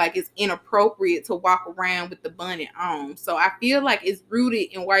feel like it's inappropriate to walk around with the bonnet on. So I feel like it's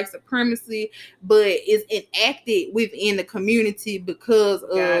rooted in white supremacy, but it's enacted within the community because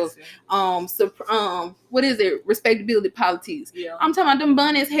of what is it? Respectability politics. Yeah. I'm talking about them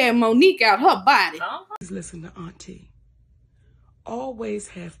bonnets had Monique out her body. Listen to Auntie. Always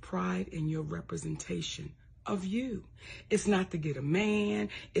have pride in your representation of you. It's not to get a man.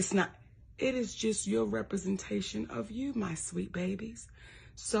 It is just your representation of you, my sweet babies.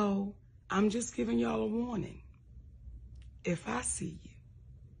 So I'm just giving y'all a warning. If I see you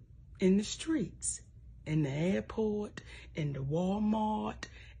in the streets, in the airport, in the Walmart,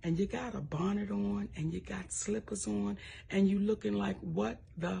 and you got a bonnet on, and you got slippers on, and you looking like, what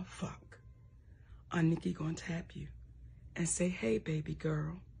the fuck? Nikki gonna tap you and say, hey, baby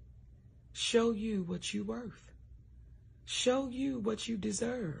girl, show you what you worth. Show you what you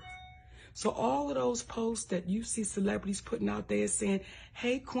deserve. So all of those posts that you see celebrities putting out there saying,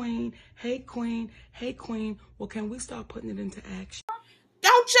 hey, queen, hey, queen, hey, queen. Well, can we start putting it into action?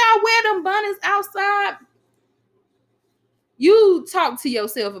 Don't y'all wear them bonnets outside? You talk to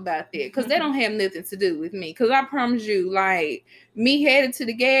yourself about that, because they don't have nothing to do with me. Because I promise you, like, me headed to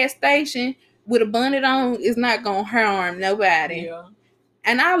the gas station with a bonnet on is not gonna harm nobody. Yeah.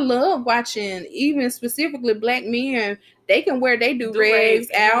 And I love watching, even specifically black men, they can wear their do-rags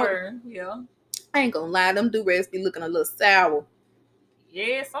out. Yeah. I ain't gonna lie, them do-rags be looking a little sour.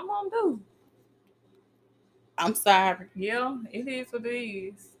 Yeah, some of them do. I'm sorry. Yeah, it is what it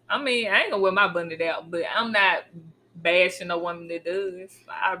is. I mean, I ain't gonna wear my bonnet out, but I'm not bashing no woman that does.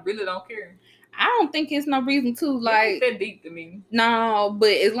 I really don't care. I don't think it's no reason to, like, that deep to me. No,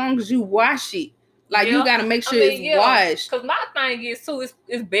 but as long as you wash it, Like you gotta make sure it's washed. Cause my thing is too, it's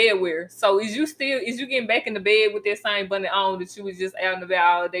bedwear. So is you getting back in the bed with that same bunny on that you was just out and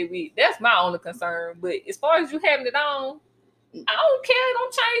about all day with? That's my only concern. But as far as you having it on, I don't care. It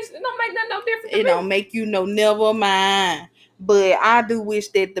don't change. It don't make nothing no different. It don't make you no never mind. But I do wish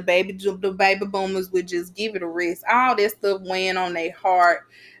that the baby boomers would just give it a rest. All that stuff weighing on their heart.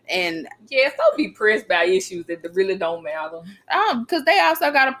 And don't be pressed by issues that really don't matter. Because they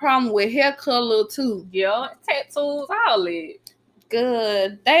also got a problem with hair color too. Yeah, tattoos, all that.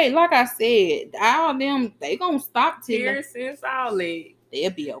 Good. They, like I said, all them, they gonna stop till piercings, all that.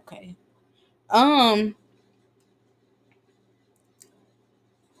 They'll be okay.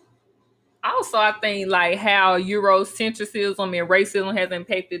 Also, I think like how Eurocentrism and racism has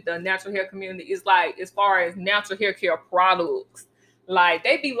impacted the natural hair community is like as far as natural hair care products. Like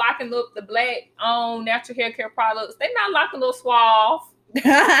they be locking up the black natural hair care products. They not locking up Suave.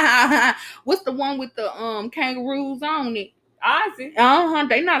 What's the one with the kangaroos on it? Aussie.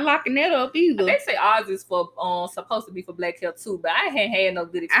 They not locking that up either. They say Aussie is for supposed to be for black hair too, but I hadn't had no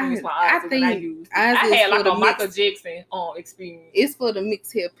good experience with Aussie when I used it. I had like a Michael Jackson experience. It's for the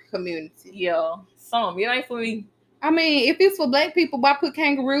mixed hair community. Yeah. It ain't for me. I mean, if it's for black people, why put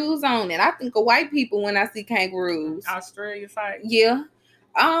kangaroos on it? I think of white people when I see kangaroos. Australia side. Yeah.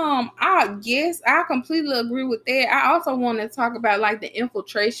 I guess I completely agree with that. I also want to talk about like the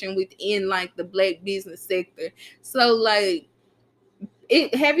infiltration within like the black business sector. So like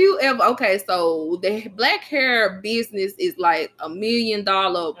have you ever so the black hair business is like $1 million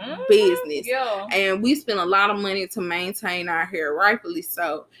business. Yeah. And we spend a lot of money to maintain our hair, rightfully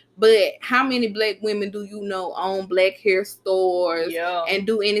so. But how many black women do you know own black hair stores and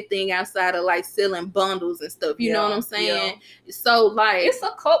do anything outside of like selling bundles and stuff? You know what I'm saying? Yeah. So like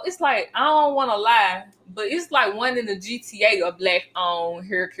it's like, I don't want to lie, but it's like one in the GTA, a black owned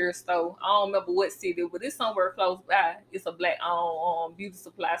hair care store. I don't remember what city, but it's somewhere close by. It's a black owned beauty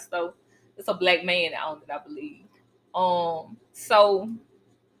supply store. It's a black man that owns it, I believe. So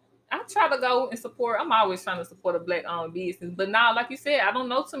I try to go and support. I'm always trying to support a black-owned business. But now, like you said, I don't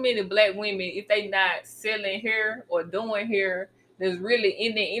know too many black women, if they not selling hair or doing hair, that's really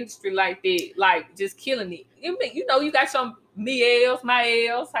in the industry like that, like just killing it. You know, you got some Miels,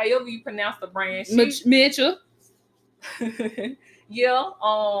 however you pronounce the brand. Mitchell. Yeah.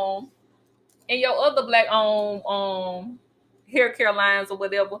 And your other black-owned hair care lines or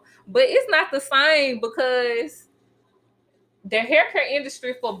whatever. But it's not the same because the hair care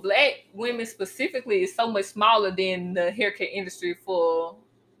industry for black women specifically is so much smaller than the hair care industry for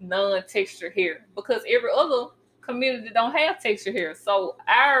non-textured hair, because every other community don't have textured hair. So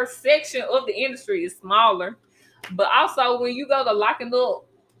our section of the industry is smaller. But also when you go to locking up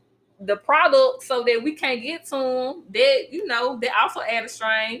the product so that we can't get to them, they also add a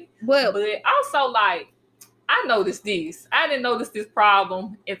strain. But also like, I noticed this. I didn't notice this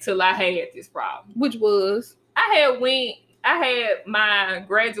problem until I had this problem. Which was? I had my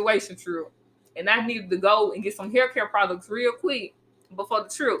graduation trip and I needed to go and get some hair care products real quick before the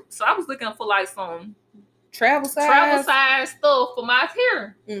trip. So I was looking for like some travel size stuff for my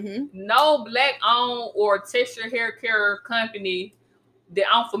hair. Mm-hmm. No black owned or texture hair care company that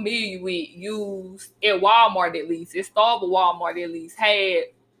I'm familiar with used at Walmart, at least at Starbucks Walmart, at least had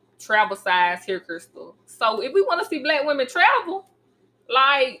travel size hair care stuff. So if we want to see black women travel,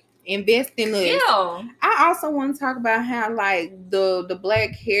 like, invest in us. Yeah. I also want to talk about how like the black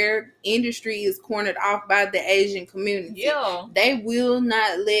hair industry is cornered off by the Asian community. Yeah. They will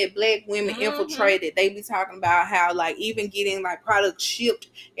not let black women infiltrate it. They be talking about how like even getting like products shipped,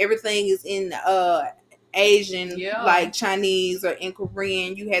 everything is in Asian, like Chinese or in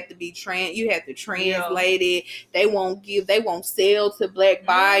Korean. You have to translate it. They won't sell to black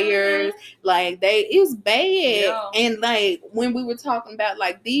buyers. Like it's bad. And like when we were talking about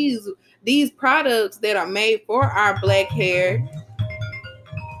like these products that are made for our black hair.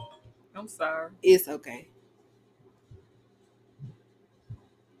 I'm sorry. It's okay.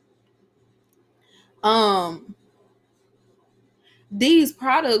 These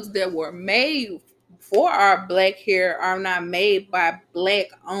products that were made for our black hair are not made by black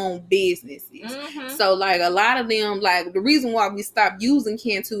owned businesses. So like a lot of them, like the reason why we stopped using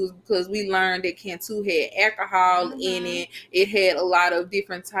Cantu is because we learned that Cantu had alcohol in it. It had a lot of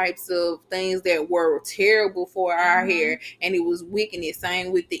different types of things that were terrible for our hair, and it was wicking it.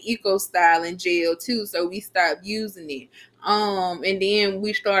 Same with the Eco Styling gel too. So we stopped using it. And then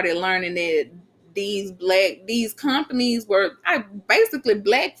we started learning that these companies were basically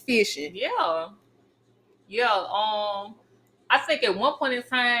blackfishing. I think at one point in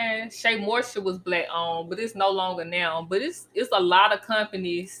time, Shea Moisture was black owned, but it's no longer now. But it's a lot of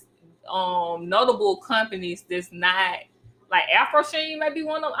companies notable companies that's not like Afro Sheen might be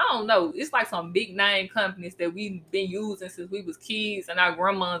one of them. I don't know. It's like some big name companies that we've been using since we was kids and our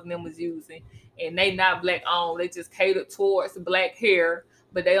grandmas and them was using. And they not black owned. They just cater towards black hair,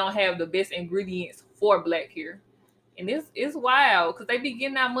 but they don't have the best ingredients for black hair. And it's wild because they be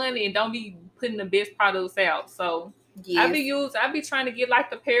getting our money and don't be putting the best products out. So yes. I be trying to get like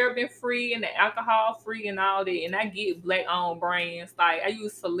the paraben free and the alcohol free and all that. And I get black owned brands. Like I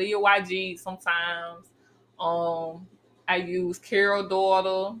use Celia YG sometimes. I use Carol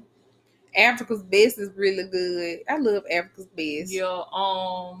Daughter. Africa's Best is really good. I love Africa's Best. Yeah.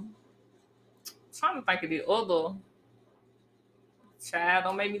 Trying to think of the other child.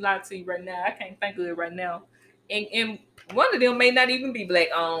 Don't make me lie to you right now. I can't think of it right now. And one of them may not even be black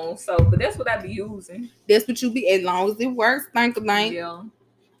owned. So, but that's what I be using. That's what you be, as long as it works. Thank you, man. Yeah.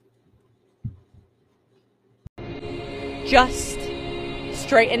 Just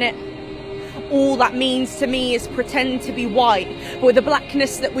straighten it. All that means to me is pretend to be white, but with the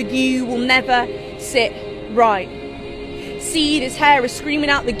blackness that with you will never sit right. See, this hair is screaming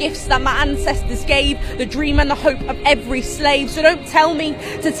out the gifts that my ancestors gave, the dream and the hope of every slave. So don't tell me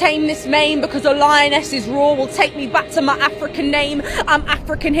to tame this mane, because a lioness's roar will take me back to my African name. I'm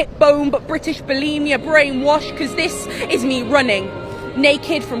African hip bone, but British bulimia brainwashed, because this is me running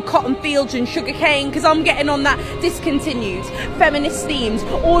naked from cotton fields and sugarcane, because I'm getting on that discontinued feminist themes.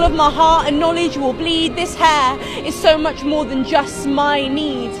 All of my heart and knowledge will bleed. This hair is so much more than just my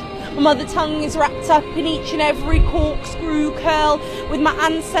need. My mother tongue is wrapped up in each and every corkscrew curl, with my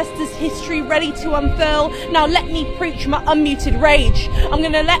ancestors' history ready to unfurl. Now let me preach my unmuted rage. I'm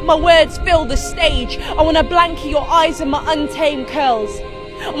gonna let my words fill the stage. I wanna blanket your eyes and my untamed curls.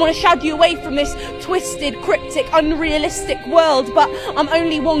 I want to shadow you away from this twisted, cryptic, unrealistic world. But I'm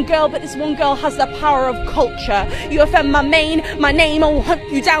only one girl, but this one girl has the power of culture. You offend my name, I will hunt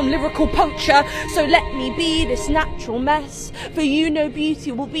you down, lyrical poacher. So let me be this natural mess. For you, no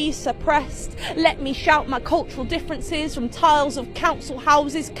beauty will be suppressed. Let me shout my cultural differences from tiles of council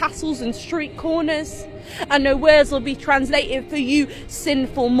houses, castles and street corners. And no words will be translated for you,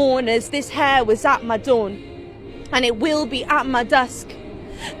 sinful mourners. This hair was at my dawn, and it will be at my dusk.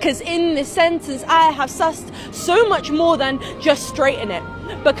 Because in this sentence I have sussed so much more than just straighten it.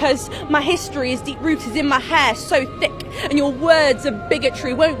 Because my history is deep rooted in my hair, so thick, and your words of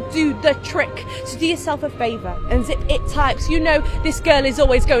bigotry won't do the trick. So do yourself a favour and zip it tight, 'cause you know this girl is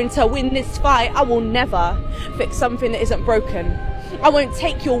always going to win this fight. I will never fix something that isn't broken. I won't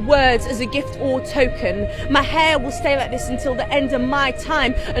take your words as a gift or token. My hair will stay like this until the end of my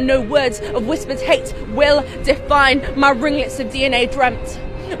time, and no words of whispered hate will define my ringlets of DNA dreamt.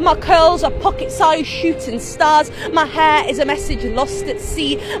 My curls are pocket-sized shooting stars. My hair is a message lost at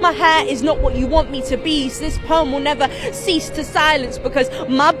sea. My hair is not what you want me to be. So this poem will never cease to silence, because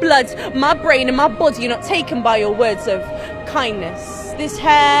my blood, my brain and my body are not taken by your words of kindness. This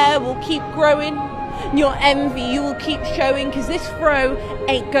hair will keep growing. Your envy you will keep showing, because this fro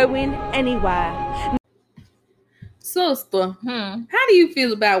ain't going anywhere. Sister, how do you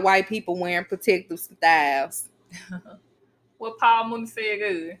feel about white people wearing protective styles? What Paul Mooney said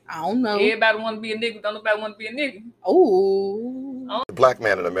good? I don't know. Everybody want to be a nigga. Don't nobody want to be a nigga. Oh. The black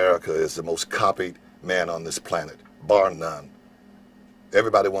man in America is the most copied man on this planet, bar none.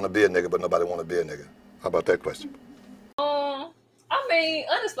 Everybody want to be a nigga, but nobody want to be a nigga. How about that question? I mean,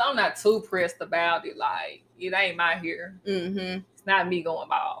 honestly, I'm not too pressed about it. Like, it ain't my hair. It's not me going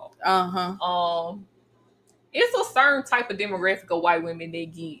bald. It's a certain type of demographic of white women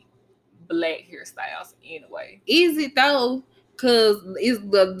that get black hairstyles anyway. Is it though? Because it's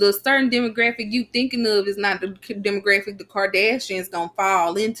the certain demographic you thinking of is not the demographic the Kardashians gonna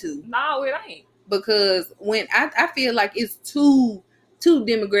fall into. No, it ain't. Because when I feel like it's two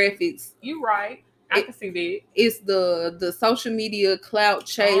demographics. You right. I can see that. It's the social media clout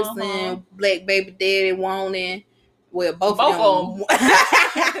chasing, black baby daddy wanting. Well, both of them.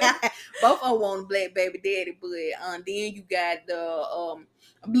 Both of them want a black baby daddy, but then you got the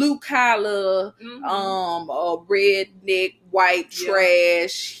blue collar, redneck, white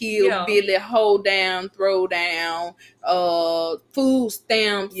trash, hillbilly, hold down, throw down, food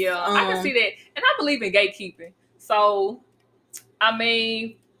stamps. Yeah, I can see that, and I believe in gatekeeping. So, I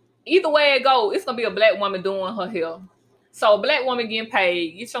mean, either way it go, it's gonna be a black woman doing her hair. So, a black woman getting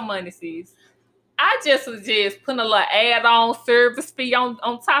paid, get your money, sis. I just suggest putting a little add-on service fee on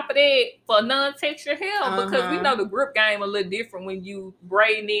top of that for non-texture hair, because we know the grip game a little different when you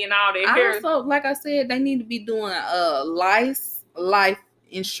braiding in all that hair. Also, like I said, they need to be doing a life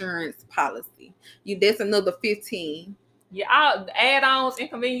insurance policy. That's another 15. Yeah, all add-ons,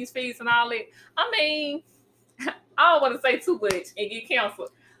 inconvenience fees, and all that. I mean, I don't want to say too much and get canceled,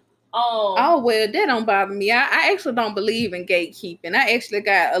 Oh well, that don't bother me. I actually don't believe in gatekeeping. I actually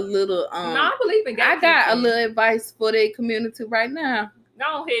got a little no, I believe in gatekeeping. I got a little advice for the community right now.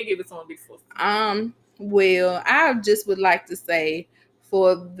 Go ahead, give it to them, big sister. Well, I just would like to say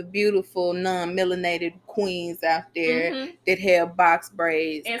for the beautiful non-melanated queens out there that have box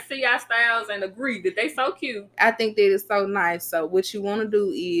braids and see our styles and agree that they so cute. I think that is so nice. So what you want to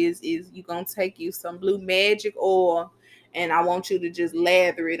do is you're gonna take you some Blue Magic oil, and I want you to just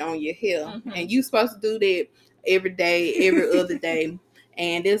lather it on your hair. And you supposed to do that every day, every other day.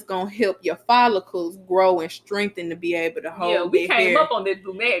 And it's going to help your follicles grow and strengthen to be able to hold Yeah, we their came hair. up on that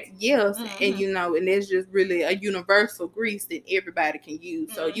Blue Magic. Yes, and and it's just really a universal grease that everybody can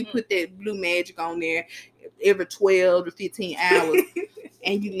use. So you put that Blue Magic on there every 12 to 15 hours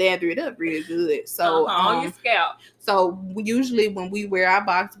and you lather it up real good. So on your scalp. So usually when we wear our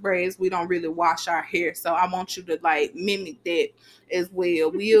box braids, we don't really wash our hair. So I want you to like mimic that as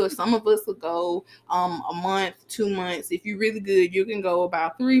well. Some of us will go a month, 2 months. If you're really good, you can go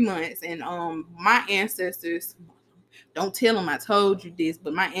about 3 months. And my ancestors, don't tell them I told you this,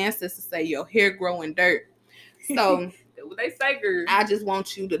 but my ancestors say your hair grow in dirt. So what they say, girl. I just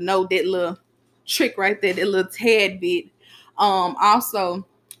want you to know that little trick right there, that little tad bit. Also,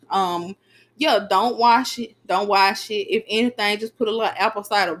 don't wash it. Don't wash it. If anything, just put a little apple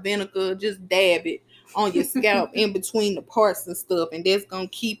cider vinegar, just dab it on your scalp in between the parts and stuff, and that's gonna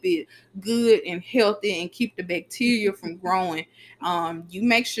keep it good and healthy and keep the bacteria from growing. You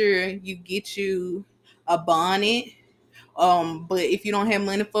make sure you get you a bonnet. But if you don't have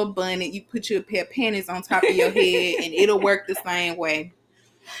money for a bonnet, you put your pair of panties on top of your head and it'll work the same way.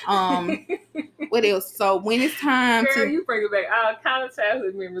 What else? So when it's time Girl, you bring it back all kind of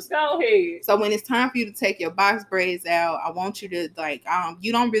childhood memories. Go ahead. So when it's time for you to take your box braids out, I want you to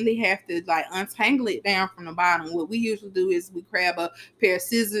you don't really have to untangle it down from the bottom. What we usually do is we grab a pair of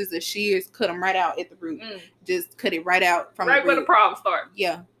scissors or shears, cut them right out at the root. Just cut it right out from right the root. Where the problem starts.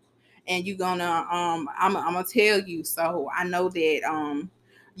 Yeah. And you're gonna I'm gonna tell you. So I know that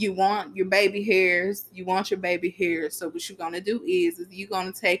you want your baby hairs. So what you're gonna do is you're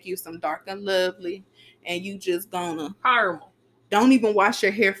gonna take you some Dark and Lovely, and you just gonna caramel. Don't even wash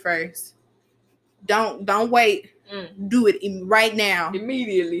your hair first. Don't wait. Do it right now.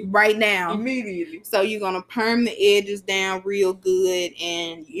 Immediately. Right now. Immediately. So you're gonna perm the edges down real good,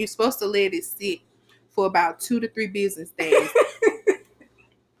 and you're supposed to let it sit for about 2 to 3 business days.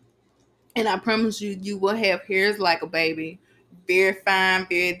 And I promise you will have hairs like a baby. Very fine,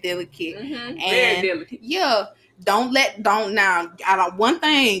 very delicate. And very delicate. Yeah. One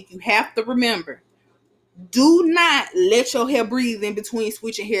thing you have to remember. Do not let your hair breathe in between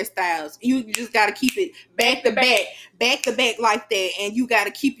switching hairstyles. You just got to keep it back to back like that. And you got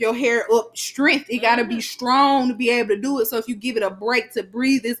to keep your hair up strength. It got to be strong to be able to do it. So if you give it a break to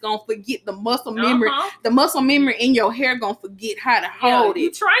breathe, it's going to forget the muscle memory. The muscle memory in your hair going to forget how to hold it.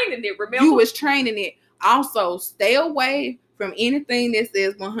 You training it, remember? You was training it. Also, stay away from anything that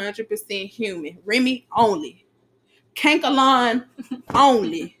says 100% human. Remy only. Kankalon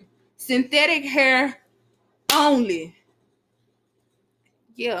only. Synthetic hair only.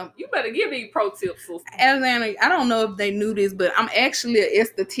 Yeah. You better give me pro tips, sister. Alexander, I don't know if they knew this, but I'm actually an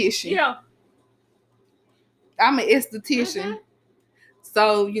esthetician. Yeah. I'm an esthetician.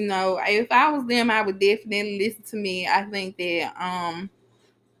 So, if I was them, I would definitely listen to me. I think that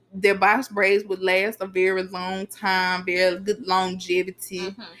their box braids would last a very long time, very good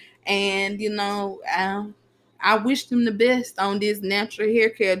longevity. And, I wish them the best on this natural hair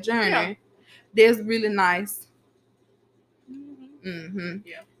care journey. Yeah. That's really nice.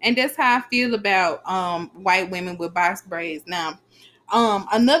 Yeah. And that's how I feel about white women with box braids. Now,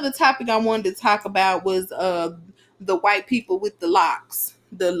 another topic I wanted to talk about was the white people with the locks.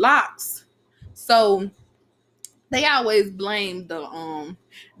 The locks. So they always blame the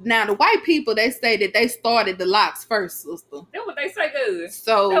white people. They say that they started the locks first, sister. That's what they say, good.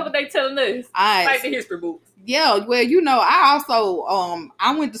 So that's what they telling us. Like the history books. Yeah, well, I also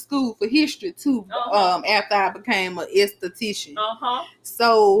I went to school for history too. After I became an esthetician.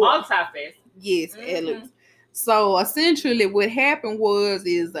 So all type fast. Yes, Alex. So essentially, what happened was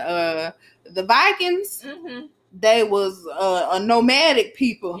the Vikings. They was a nomadic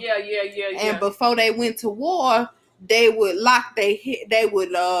people. Yeah. And before they went to war, they would lock their hair. They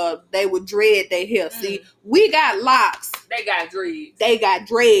would dread their hair. See, we got locks. They got dreads. They got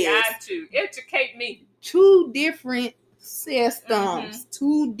dreads. Got to educate me. 2 different systems.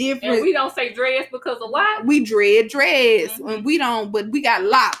 2 different. And we don't say dreads because of what? We dread dreads. And we don't, but we got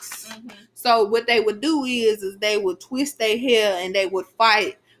locks. So what they would do is they would twist their hair and they would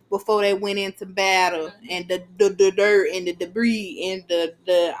fight before they went into battle, and the dirt and the debris and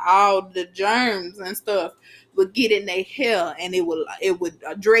the all the germs and stuff would get in their hair, and it would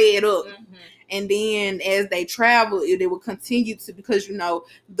dread up. And then as they traveled, it would continue to, because, you know,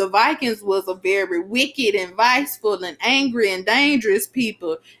 the Vikings was a very wicked and viceful and angry and dangerous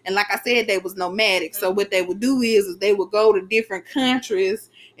people. And like I said, they was nomadic. So what they would do is they would go to different countries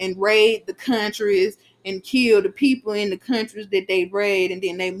and raid the countries and kill the people in the countries that they raid, and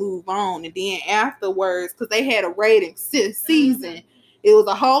then they move on. And then afterwards, because they had a raiding season, it was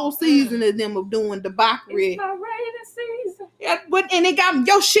a whole season of them of doing debauchery. It's my raiding season. Yeah, but and it got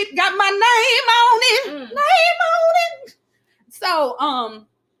your shit got my name on it. Name on it. So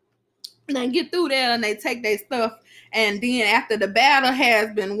they get through there and they take their stuff, and then after the battle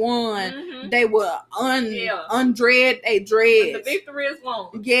has been won, they will undread a dreads. The victory is won.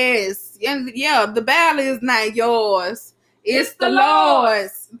 Yes. Yeah, the battle is not yours. It's the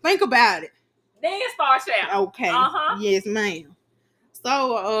Lord's. Think about it. Then start shouting. Okay. Yes, ma'am.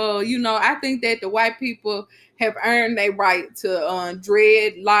 So, you know, I think that the white people have earned their right to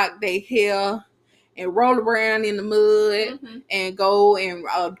dreadlock their hair and roll around in the mud and go and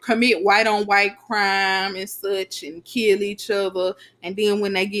commit white on white crime and such and kill each other. And then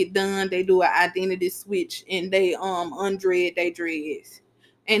when they get done, they do an identity switch and they undread their dreads.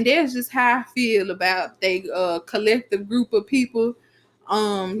 And that's just how I feel about they collective group of people.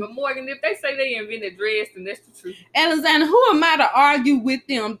 But Morgan, if they say they invented dreads, then that's the truth. Alexander, who am I to argue with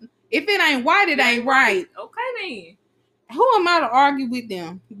them? If it ain't white, it ain't right. Okay, then. Who am I to argue with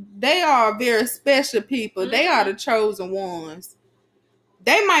them? They are very special people. They are the chosen ones.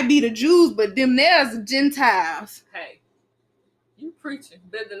 They might be the Jews, but them there's the Gentiles. Hey, you preaching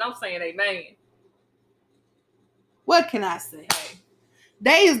better than I'm saying amen. What can I say? Hey.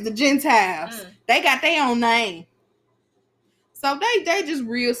 They is the Gentiles. They got their own name. So they just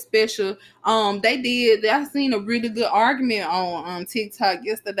real special. I seen a really good argument on TikTok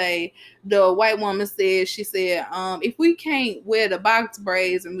yesterday. The white woman said, if we can't wear the box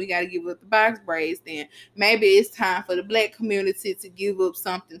braids and we got to give up the box braids, then maybe it's time for the black community to give up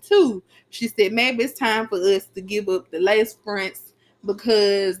something too. She said, maybe it's time for us to give up the lace fronts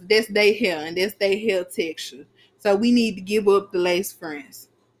because that's their hair and that's their hair texture. So we need to give up the lace fronts.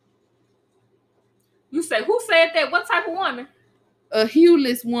 You say, who said that? What type of woman? A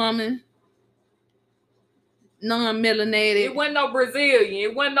hueless woman, non-melanated. It wasn't no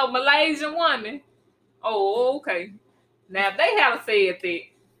Brazilian. It wasn't no Malaysian woman. Oh, okay. Now, if they had said that,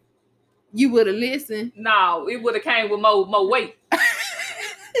 you would have listened. No, it would have came with more weight.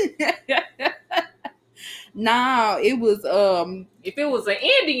 No, it was if it was an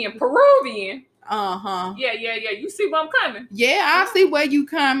Indian, Peruvian. Yeah. You see where I'm coming? Yeah, I see where you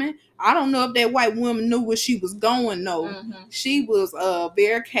coming. I don't know if that white woman knew where she was going, though. She was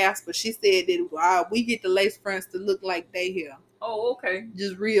very Casper. She said that we get the lace fronts to look like they hair. Oh, okay.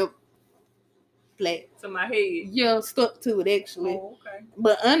 Just real flat. To my head. Yeah, stuck to it, actually. Oh, okay.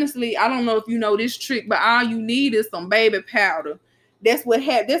 But honestly, I don't know if you know this trick, but all you need is some baby powder. That's what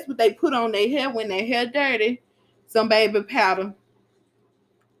they put on their hair when their hair dirty. Some baby powder.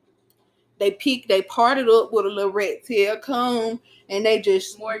 They part it up with a little rat tail comb, and they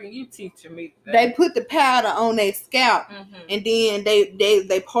just Morgan, you teaching me. They put the powder on their scalp, and then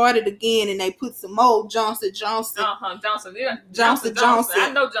they part it again, and they put some more Johnson. Johnson. Yeah. Johnson.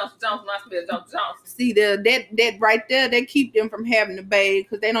 I know Johnson. I smell Johnson. See that right there, they keep them from having to bathe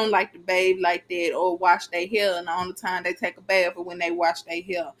because they don't like to bathe like that or wash their hair. And the only time they take a bath is when they wash their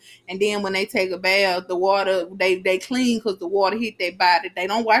hair. And then when they take a bath, the water they clean because the water hit their body. They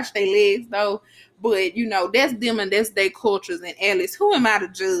don't wash their legs though. But, you know, that's them and that's their cultures. And Alice, who am I to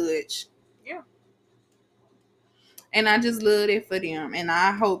judge? Yeah. And I just love it for them. And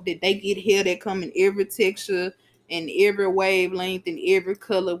I hope that they get hair that come in every texture and every wavelength and every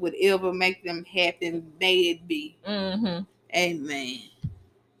color, whatever make them happy, may it be. Amen.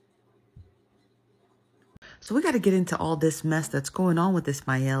 So we got to get into all this mess that's going on with this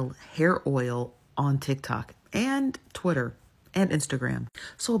Mielle hair oil on TikTok and Twitter and Instagram.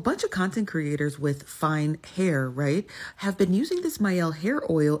 So a bunch of content creators with fine hair, right, have been using this Mielle hair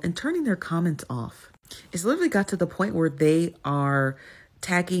oil and turning their comments off. It's literally got to the point where they are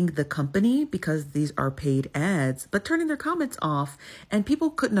tagging the company because these are paid ads, but turning their comments off, and people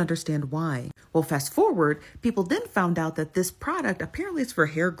couldn't understand why. Well, fast forward, people then found out that this product, apparently it's for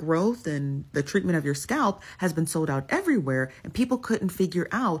hair growth and the treatment of your scalp, has been sold out everywhere, and people couldn't figure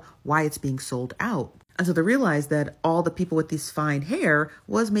out why it's being sold out. And so they realized that all the people with these fine hair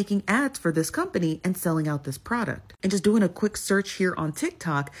was making ads for this company and selling out this product. And just doing a quick search here on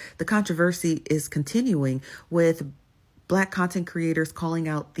TikTok, the controversy is continuing with Black content creators calling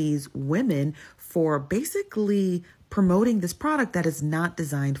out these women for basically promoting this product that is not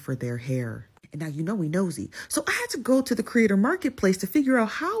designed for their hair. And now you know we nosy. So I had to go to the creator marketplace to figure out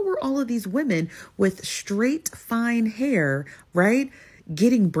how were all of these women with straight, fine hair, right,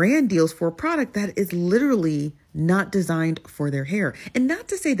 getting brand deals for a product that is literally not designed for their hair. And not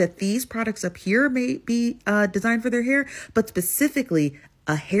to say that these products up here may be designed for their hair, but specifically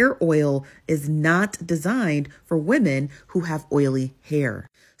a hair oil is not designed for women who have oily hair.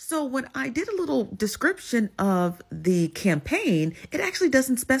 So when I did a little description of the campaign, it actually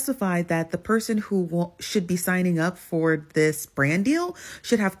doesn't specify that the person who should be signing up for this brand deal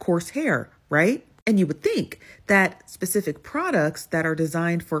should have coarse hair, right? And you would think that specific products that are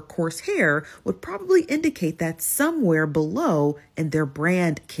designed for coarse hair would probably indicate that somewhere below in their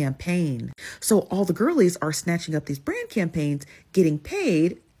brand campaign. So all the girlies are snatching up these brand campaigns, getting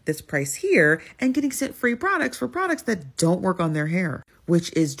paid this price here, and getting sent free products for products that don't work on their hair,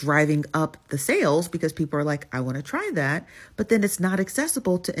 which is driving up the sales because people are like, I want to try that. But then it's not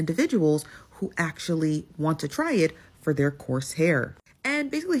accessible to individuals who actually want to try it for their coarse hair.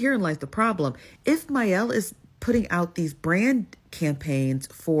 And basically herein lies the problem. If Mielle is putting out these brand campaigns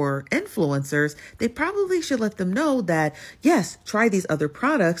for influencers, they probably should let them know that, yes, try these other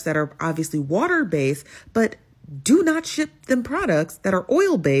products that are obviously water-based, but do not ship them products that are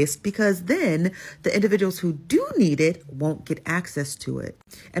oil-based, because then the individuals who do need it won't get access to it.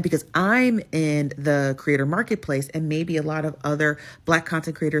 And because I'm in the creator marketplace and maybe a lot of other Black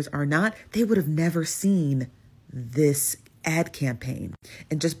content creators are not, they would have never seen this ad campaign.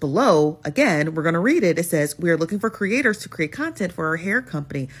 And just below, again, we're going to read it. It says, we are looking for creators to create content for our hair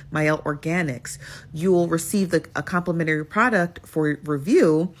company, Mielle Organics. You will receive a complimentary product for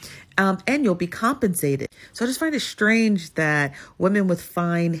review, and you'll be compensated. So I just find it strange that women with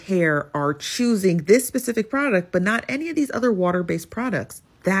fine hair are choosing this specific product, but not any of these other water-based products.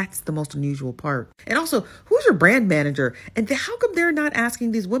 That's the most unusual part. And also, who's your brand manager? And how come they're not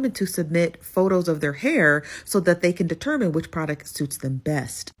asking these women to submit photos of their hair so that they can determine which product suits them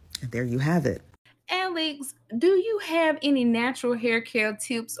best? And there you have it. Alex, do you have any natural hair care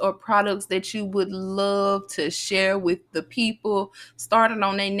tips or products that you would love to share with the people starting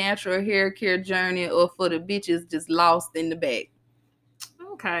on their natural hair care journey, or for the bitches just lost in the back?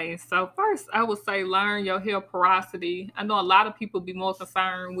 Okay, so first I would say learn your hair porosity. I know a lot of people be more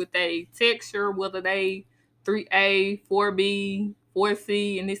concerned with a texture, whether they 3A, 4B,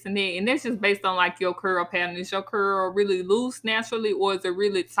 4C, and this and that. And that's just based on like your curl pattern. Is your curl really loose naturally, or is it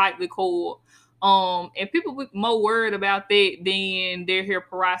really tightly coiled? And people be more worried about that than their hair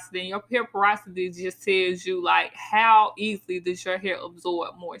porosity. And your hair porosity just tells you like how easily does your hair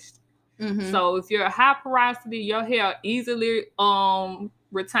absorb moisture. Mm-hmm. So if you're a high porosity, your hair easily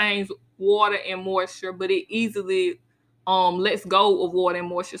retains water and moisture, but it easily lets go of water and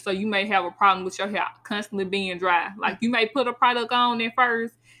moisture. So you may have a problem with your hair constantly being dry. Like you may put a product on at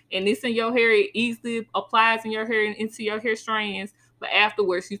first and it's in your hair, it easily applies in your hair and into your hair strands, but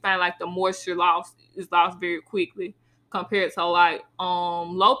afterwards you find like the moisture is lost very quickly compared to like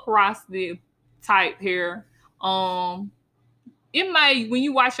low porosity type hair. It may, when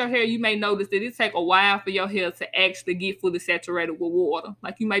you wash your hair, you may notice that it take a while for your hair to actually get fully saturated with water.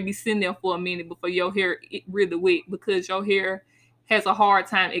 Like you may be sitting there for a minute before your hair is really wet because your hair has a hard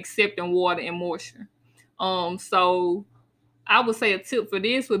time accepting water and moisture. So I would say a tip for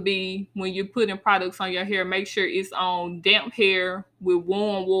this would be when you're putting products on your hair, make sure it's on damp hair with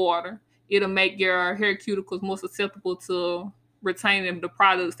warm water. It'll make your hair cuticles more susceptible to retaining the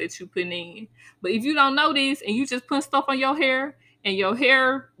products that you put in. But if you don't know this and you just put stuff on your hair and your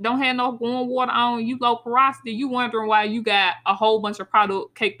hair don't have no warm water on, you low porosity, you wondering why you got a whole bunch of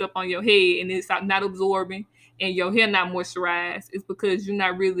product caked up on your head and it's not absorbing and your hair not moisturized. It's because you're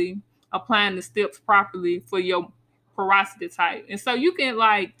not really applying the steps properly for your porosity type. And so you can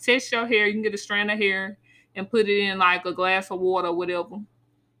like test your hair, you can get a strand of hair and put it in like a glass of water or whatever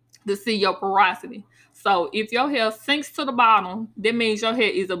to see your porosity. So if your hair sinks to the bottom, that means your hair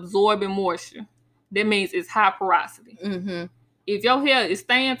is absorbing moisture. That means it's high porosity. Mm-hmm. If your hair is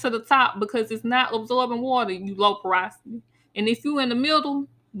staying to the top because it's not absorbing water, you low porosity. And if you in the middle,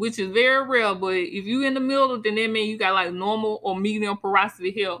 which is very rare, but if you in the middle, then that means you got like normal or medium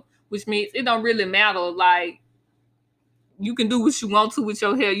porosity hair, which means it don't really matter. Like you can do what you want to with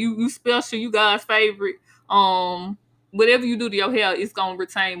your hair. You special, you God's favorite. Whatever you do to your hair, it's gonna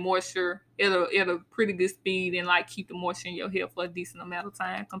retain moisture at a pretty good speed and like keep the moisture in your hair for a decent amount of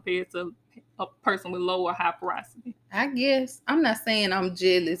time compared to a person with low or high porosity. I guess I'm not saying I'm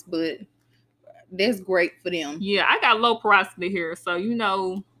jealous, but that's great for them. Yeah, I got low porosity hair, so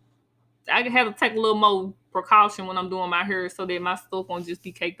I have to take a little more precaution when I'm doing my hair so that my stuff won't just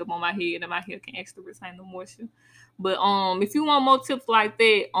be caked up on my head and my hair can actually retain the moisture. But if you want more tips like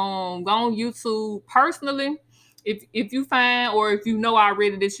that, go on YouTube. Personally, if you find or if you know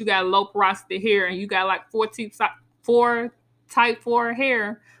already that you got low porosity hair and you got like 4 type 4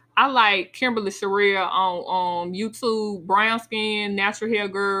 hair, I like Kimberly Sherrill on YouTube, brown skin, natural hair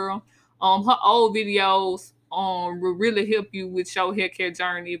girl. Her old videos will really help you with your hair care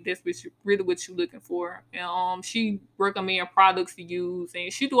journey if that's what you're looking for. And she recommend products to use,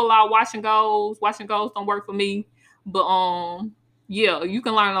 and she do a lot of wash and goes. Wash and goes don't work for me, but yeah, you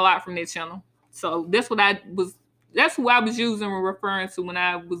can learn a lot from that channel. So that's who I was using and referring to when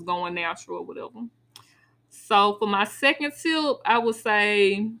I was going natural or whatever. So for my second tip, I would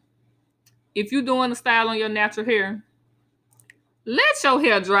say if you're doing a style on your natural hair, let your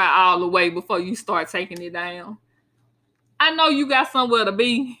hair dry all the way before you start taking it down. I know you got somewhere to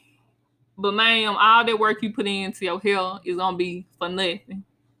be, but ma'am, all that work you put into your hair is going to be for nothing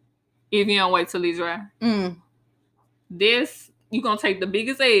if you don't wait till it dry. You're going to take the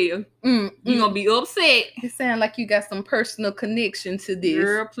biggest L. You're going to be upset. It sounds like you got some personal connection to this.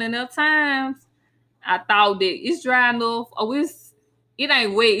 Girl, plenty of times I thought that it's dry enough. Oh, it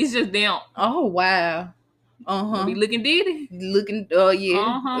ain't wet. It's just damp. Oh, wow. Be looking ditty.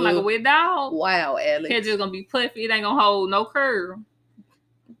 Yeah. Like a wet dog. Wow, Alex. Hair just gonna be puffy. It ain't gonna hold no curl.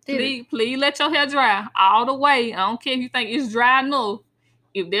 Please let your hair dry all the way. I don't care if you think it's dry enough.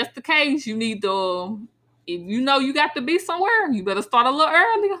 If that's the case, you need to, if you know you got to be somewhere, you better start a little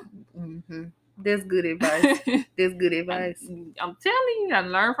earlier. That's good advice. That's good advice. I'm telling you, I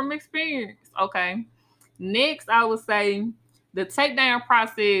learned from experience. Okay. Next, I would say the takedown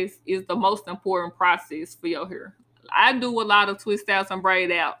process is the most important process for your hair. I do a lot of twist outs and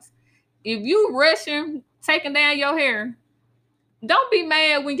braid outs. If you rushing taking down your hair, don't be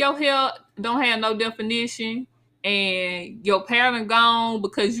mad when your hair don't have no definition and your pattern gone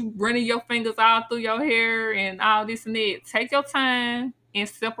because you running your fingers all through your hair and all this and that. Take your time and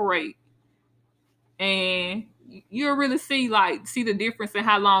separate. And you'll really see the difference in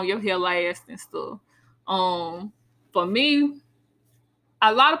how long your hair lasts and stuff. For me,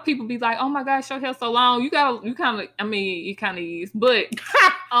 a lot of people be like, "Oh my gosh, your hair so long." It kind of is. But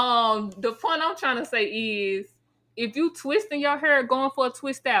the point I'm trying to say is, if you twisting your hair, going for a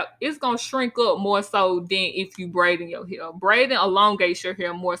twist out, it's gonna shrink up more so than if you braiding your hair. Braiding elongates your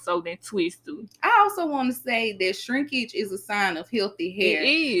hair more so than twist do. I also want to say that shrinkage is a sign of healthy hair. It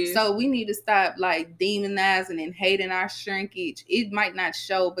is. So we need to stop demonizing and hating our shrinkage. It might not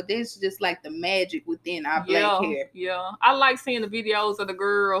show, but there's just like the magic within our black hair. Yeah. I like seeing the videos of the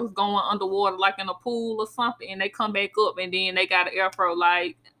girls going underwater like in a pool or something, and they come back up and then they got an afro.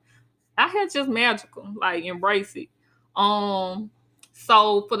 Our hair's just magical. Embrace it.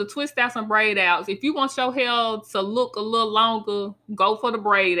 So for the twist outs and braid outs, if you want your hair to look a little longer, go for the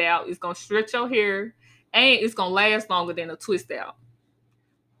braid out. It's gonna stretch your hair and it's gonna last longer than a twist out.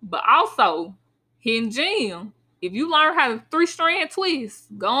 But also, hidden gem, if you learn how to 3-strand twist,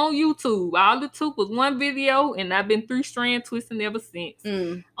 go on YouTube. All it took was one video, and I've been 3-strand twisting ever since.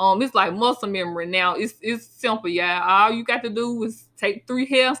 It's like muscle memory now. It's simple, y'all. All you got to do is take 3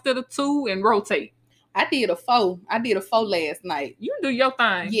 hair instead of 2 and rotate. I did a 4 last night. You do your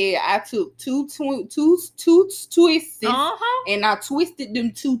thing. Yeah, I took two twists and I twisted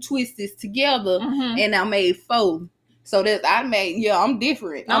them 2 twists together and I made 4. So I'm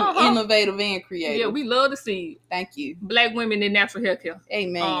different. I'm innovative and creative. Yeah, we love to see it. Thank you. Black women in natural hair care.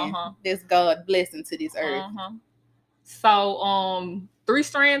 Amen. That's God's blessing to this earth. So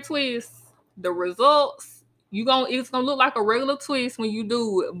 3-strand twists, the results, it's gonna look like a regular twist when you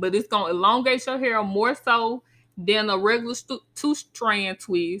do it, but it's gonna elongate your hair more so than a regular 2-strand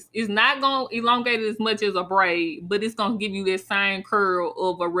twist. It's not gonna elongate it as much as a braid, but it's gonna give you that same curl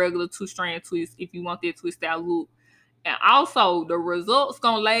of a regular 2-strand twist if you want that twist out look. And also, the results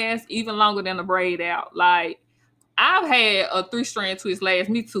gonna last even longer than a braid out. I've had a 3-strand twist last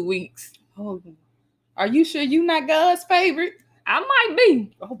me 2 weeks. Oh, are you sure you not God's favorite? I might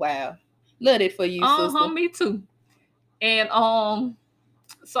be. Oh wow, love it for you, sister. Me too. And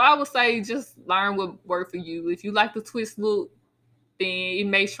so I would say just learn what works for you. If you like the twist look, then it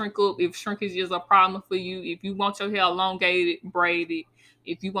may shrink up. If shrinkage is a problem for you, if you want your hair elongated, braid it.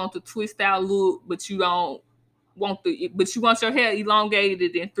 If you want the twist out look, but you don't but you want your hair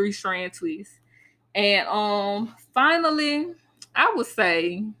elongated in 3-strand twists. And finally, I would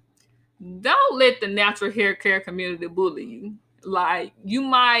say don't let the natural hair care community bully you. You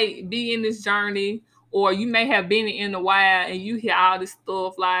might be in this journey, or you may have been in a while and you hear all this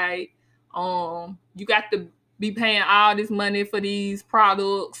stuff you got to be paying all this money for these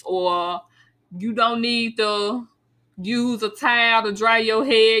products, or You don't need to use a towel to dry your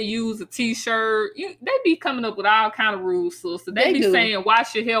hair, use a t-shirt. They be coming up with all kind of rules, so they be saying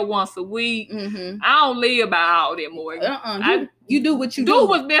wash your hair once a week. I don't live by all that more. You do what you do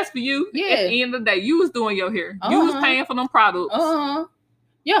what's best for you. Yeah. At the end of the day, you was doing your hair. You was paying for them products.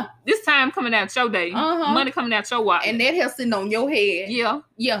 Yeah. This time coming out your day. Money coming out your wallet. And that hair sitting on your head. Yeah.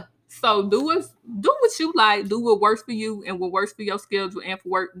 Yeah. So do what you like. Do what works for you and what works for your schedule and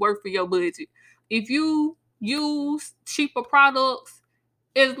for work for your budget. If you use cheaper products,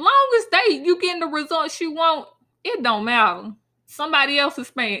 as long as you getting the results you want, it don't matter. Somebody else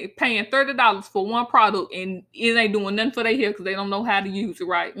is paying $30 for one product and it ain't doing nothing for their hair because they don't know how to use it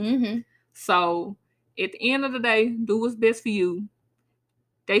right. So at the end of the day, do what's best for you.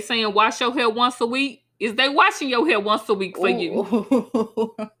 They saying wash your hair once a week. Is they washing your hair once a week for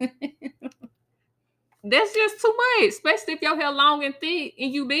you? That's just too much, especially if your hair long and thick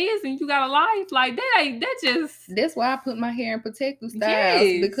and you busy and you got a life. Like that's why I put my hair in protective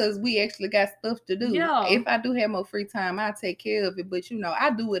styles, because we actually got stuff to do. Yeah. If I do have more free time, I take care of it. But I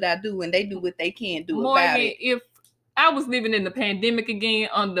do what I do and they do what they can do More about than it. If I was living in the pandemic again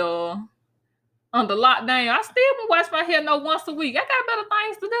under lockdown, I still wouldn't wash my hair once a week. I got better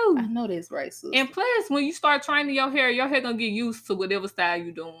things to do. I know that's right, sister. And plus, when you start training your hair gonna get used to whatever style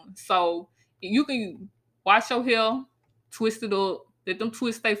you're doing. So you can wash your hair, twist it up, let them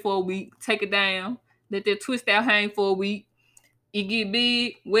twist stay for a week, take it down, let that twist out hang for a week. It get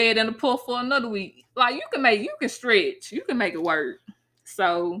big, wear it in the puff for another week. Like you can stretch, you can make it work.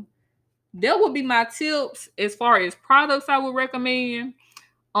 So that would be my tips as far as products I would recommend.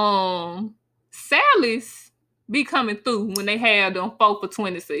 Sally's be coming through when they have them 4 for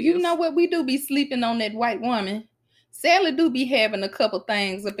 $20 sales. You know what? We do be sleeping on that white woman. Sally do be having a couple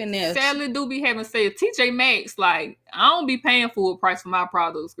things up in there. Sally do be having sales. TJ Maxx, like, I don't be paying full price for my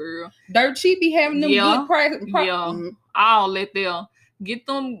products, girl. Dirt cheap be having them good price. I'll let them get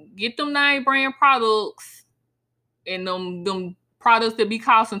them name brand products and them products that be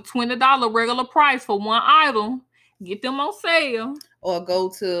costing $20 regular price for one item. Get them on sale. Or go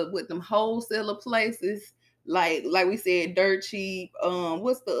to with them wholesaler places. Like we said, Dirt Cheap.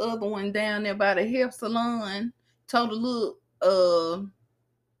 What's the other one down there by the hair salon? Total Look.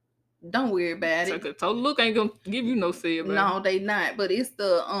 Don't worry about it. Total Look ain't gonna give you no sale, baby. No, they not. But it's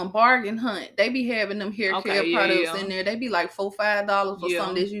the Bargain Hunt. They be having them hair care products in there. They be like $4-5 for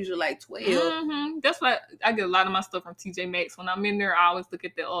something that's usually like $12. That's why I get a lot of my stuff from TJ Maxx. When I'm in there, I always look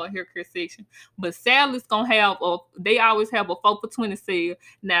at the hair care section. But Sally's gonna have they always have a 4 for $20 sale.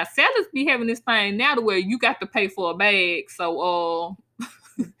 Now Sally's be having this thing now to where you got to pay for a bag. So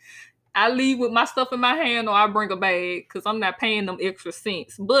I leave with my stuff in my hand or I bring a bag because I'm not paying them extra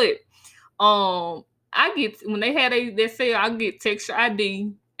cents. But I get, when they had that sale, I get Texture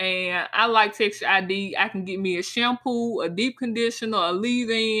ID, and I like Texture ID. I can get me a shampoo, a deep conditioner, a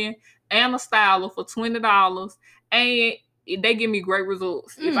leave-in, and a styler for $20, and they give me great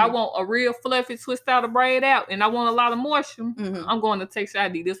results. If I want a real fluffy twist out of braid out and I want a lot of moisture, I'm going to Texture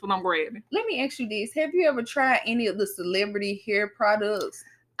ID. That's what I'm grabbing. Let me ask you this. Have you ever tried any of the celebrity hair products?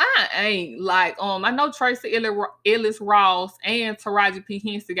 I ain't like I know Tracy Ellis Ross and Taraji P.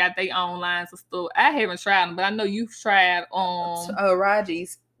 Henson got their own lines of stuff. I haven't tried them, but I know you've tried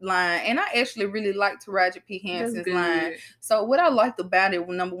Raji's line, and I actually really liked Taraji P. Henson's line. So what I liked about it,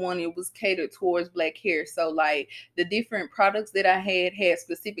 number one, it was catered towards black hair. So like the different products that I had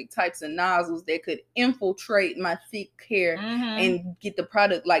specific types of nozzles that could infiltrate my thick hair and get the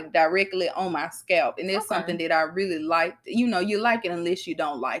product like directly on my scalp. And it's something that I really liked. You like it unless you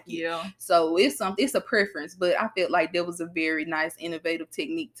don't like it. Yeah. So it's a preference, but I felt like there was a very nice, innovative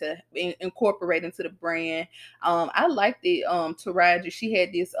technique to incorporate into the brand. I liked it. Taraji, she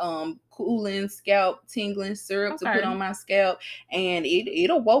had this cooling scalp tingling syrup to put on my scalp, and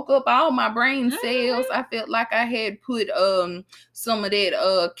it woke up all my brain cells. I felt like I had put some of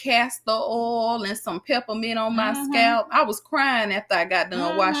that castor oil and some peppermint on my scalp. I was crying after I got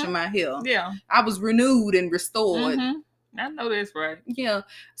done washing my hair. Yeah, I was renewed and restored. I know that's right. Yeah.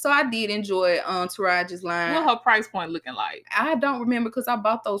 So I did enjoy Taraji's line. What her price point looking like? I don't remember because I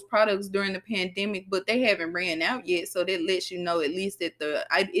bought those products during the pandemic, but they haven't ran out yet. So that lets you know at least that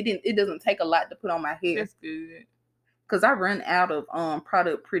it doesn't take a lot to put on my hair. That's good. Because I run out of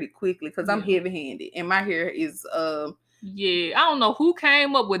product pretty quickly because I'm heavy-handed and my hair is I don't know who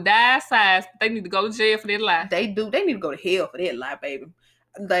came up with dye size, but they need to go to jail for that lie. They do. They need to go to hell for that lie, baby.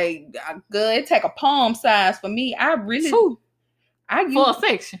 Like, good. It take a palm size for me. For a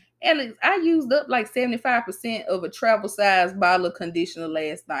section. Alex, I used up like 75% of a travel size bottle of conditioner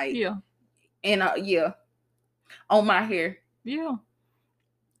last night. Yeah. And on my hair. Yeah.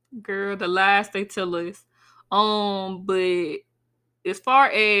 Girl, the lies they tell us. But as far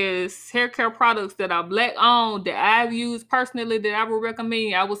as hair care products that are black owned that I've used personally that I would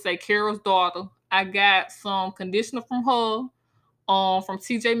recommend, I would say Carol's Daughter. I got some conditioner from her. From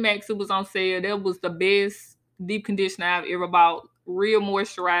TJ Maxx, it was on sale. That was the best deep conditioner I've ever bought. Real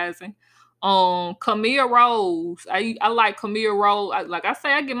moisturizing. Camille Rose. I like Camille Rose. Like I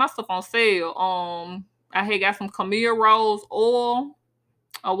say, I get my stuff on sale. I had got some Camille Rose oil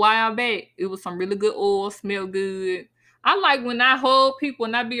a while back. It was some really good oil, smelled good. I like when I hug people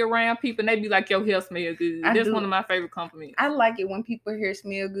and I be around people and they be like, your hair smell good. That's one of my favorite compliments. I like it when people hair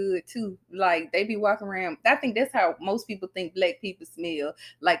smell good too. Like they be walking around. I think that's how most people think black people smell,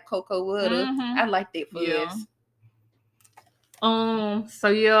 like cocoa butter. I like that for us. So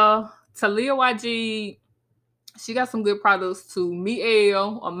yeah, Talia YG, she got some good products too.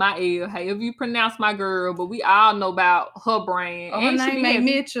 Mielle or Mielle, however you pronounce my girl, but we all know about her brand. Her name ain't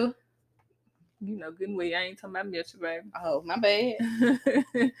Mitchell. You know good and well, I ain't talking about Mitchell, baby. Oh, my bad.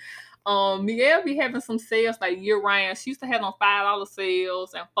 Mielle be having some sales like year round. She used to have on $5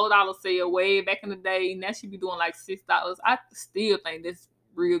 sales and $4 sale way back in the day. Now she be doing like $6. I still think that's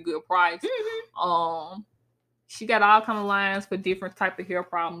real good price. She got all kind of lines for different type of hair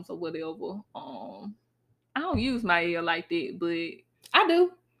problems or whatever. I don't use Mielle like that, but I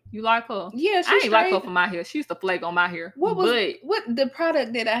do. You like her? Yeah, I ain't like her for my hair. She used to flake on my hair. What the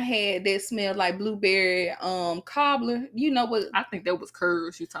product that I had that smelled like blueberry cobbler? You know what? I think that was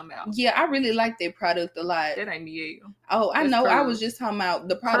Curls you talking about. Yeah, I really like that product a lot. That ain't Mielle. Oh, I know. Curls. I was just talking about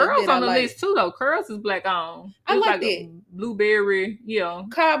the product Curls that on I the like. list too though. Curls is black on. I like that blueberry,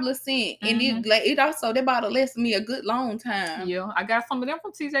 cobbler scent, and it also that bottle lasts me a good long time. Yeah, I got some of them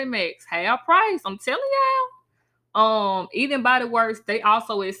from TJ Maxx. Half price. I'm telling y'all. Eden Body Works, they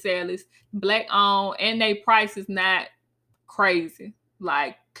also at Sally's, black owned, and they price is not crazy.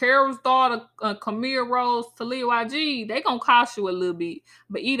 Like Carol's Daughter, Camille Rose, Talia YG, they gonna cost you a little bit.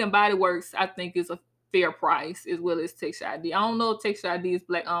 But Eden Body Works, I think, is a fair price as well as Texture ID. I don't know if Texture ID is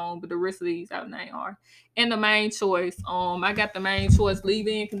black owned, but the rest of these I name are. And the Main Choice, I got the Main Choice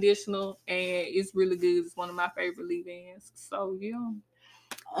leave-in conditioner, and it's really good. It's one of my favorite leave-ins. So yeah.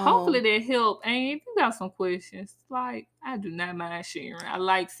 Hopefully that helped. And if you got some questions, like, I do not mind sharing. I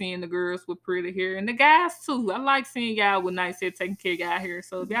like seeing the girls with pretty hair and the guys too. I like seeing y'all with nice hair taking care of y'all hair.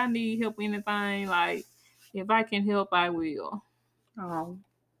 So if y'all need help with anything, like, if I can help, I will.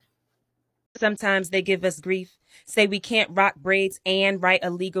 Sometimes they give us grief, say we can't rock braids and write a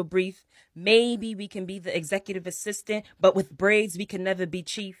legal brief. Maybe we can be the executive assistant, but with braids we can never be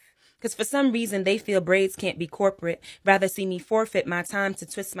chief. Because for some reason they feel braids can't be corporate. Rather see me forfeit my time to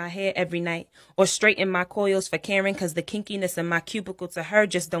twist my hair every night. Or straighten my coils for Karen because the kinkiness in my cubicle to her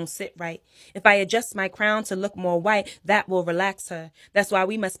just don't sit right. If I adjust my crown to look more white, that will relax her. That's why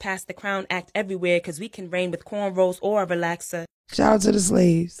we must pass the Crown Act everywhere because we can reign with cornrows or a relaxer. Shout out to the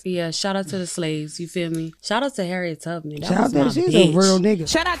slaves. Yeah, shout out to the slaves. You feel me? Shout out to Harriet Tubman. Shout out to she's a real nigga.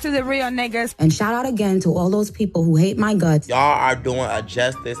 Shout out to the real niggas. And shout out again to all those people who hate my guts. Y'all are doing a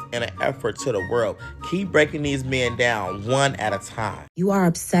justice and an effort to the world. Keep breaking these men down one at a time. You are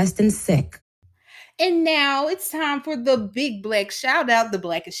obsessed and sick. And now it's time for the Big Black Shout Out, the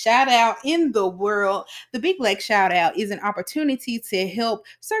blackest shout out in the world. The Big Black Shout Out is an opportunity to help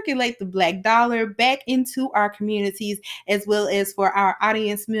circulate the Black dollar back into our communities, as well as for our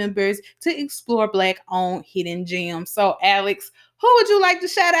audience members to explore Black-owned hidden gems. So, Alex, who would you like to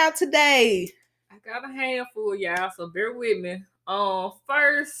shout out today? I got a handful, y'all, so bear with me.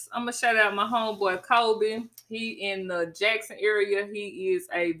 First, I'm gonna shout out my homeboy Kobe. He in the Jackson area. He is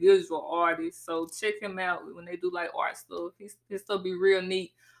a visual artist, so check him out when they do like art stuff. His stuff be real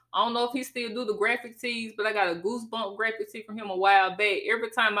neat. I don't know if he still do the graphic tees, but I got a Goosebump graphic tee from him a while back.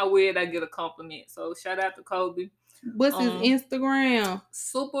 Every time I wear it, I get a compliment. So shout out to Kobe. What's his Instagram?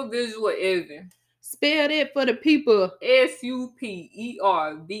 Super Visual Evan. Spell that for the people.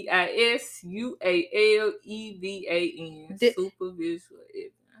 SuperVisualevan. Super Visual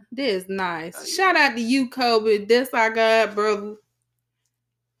Evan. That's nice. Shout out to you, Kobe. That's our God, brother.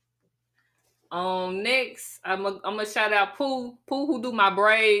 Next, I'm gonna shout out Pooh. Pooh who do my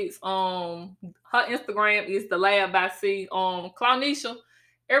braids. Her Instagram is the Lab by C. Clownisha.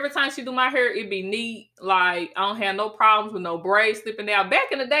 Every time she do my hair, it be neat. Like, I don't have no problems with no braids slipping out.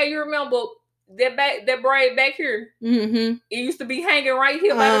 Back in the day, you remember that braid back here, it used to be hanging right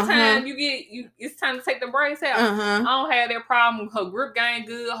here. By the time it's time to take the braids out. I don't have that problem. Her grip game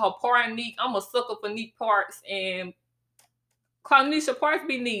good, her part neat. I'm a sucker for neat parts, and Clownisha parts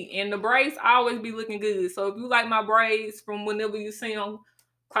be neat, and the braids always be looking good. So if you like my braids from whenever you see them,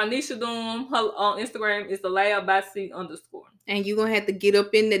 Quanisha Doom, her on Instagram is the lab by C _. And you're gonna have to get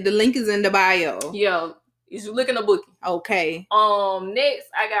up in there. The link is in the bio. Yeah. Is you looking a bookie? Okay. Next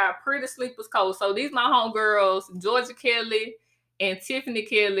I got Pretty Sleepers Code. So these my homegirls, Georgia Kelly and Tiffany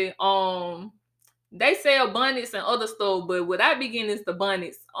Kelly. They sell bonnets and other stuff, but what I be getting is the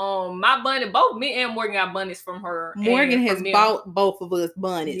bonnets. My bonnet, both me and Morgan got bonnets from her. Morgan has bought both of us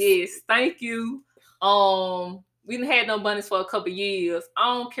bonnets. Yes, thank you. We done had them bonnets for a couple years.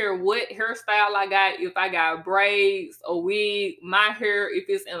 I don't care what hairstyle I got. If I got braids, a wig, my hair, if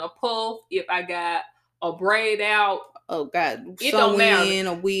it's in a puff, if I got a braid out. Oh God, it don't matter. In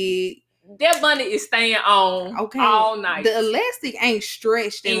a wig. That bonnet is staying on all night. The elastic ain't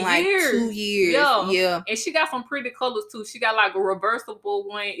stretched in like years. 2 years. Yeah. And she got some pretty colors too. She got like a reversible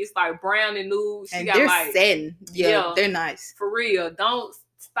one. It's like brown and nude. She and got they're like satin. Yeah, they're nice. For real. Don't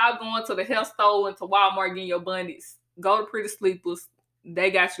stop going to the hair store and to Walmart getting your bonnets. Go to Pretty Sleepers.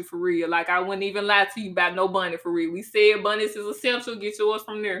 They got you for real. Like, I wouldn't even lie to you about no bonnet for real. We said bonnets is essential. Get yours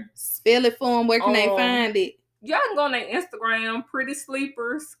from there. Spell it for them. Where can they find it? Y'all can go on their Instagram, Pretty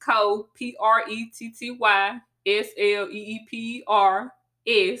Sleepers Co. PrettySleepersCo.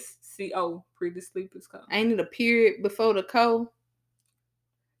 Pretty Sleepers Co. Ain't it a period before the co?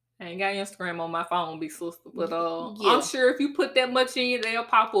 I ain't got Instagram on my phone, big sister, but I'm sure if you put that much in, they'll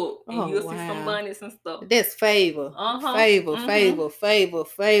pop up and you'll see some bonnets and stuff. That's favor. Favor.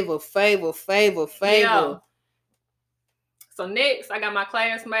 Yeah. So next, I got my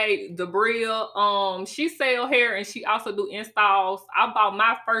classmate, Debril. She sell hair and she also do installs. I bought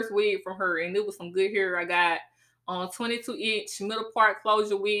my first wig from her and it was some good hair. I got 22-inch middle part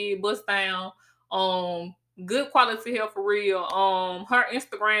closure wig, bust down. Good quality hair for real. Her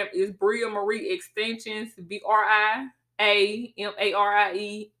Instagram is Bria Marie Extensions,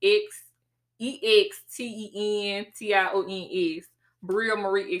 BriaMarieExtentions. Bria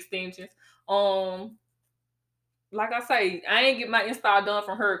Marie Extensions. Like I say, I ain't get my install done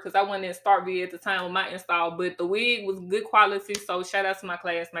from her because I wasn't in Starkville at the time with my install, but the wig was good quality, so shout out to my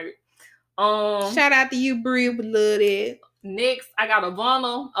classmate. Shout out to you, Bria. We love that. Next, I got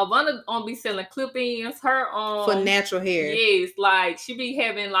Ivana. Ivana be selling clip-ins. Her for natural hair. Yes, like she be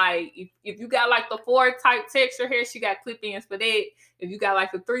having like if you got like the 4 type texture hair, she got clip-ins for that. If you got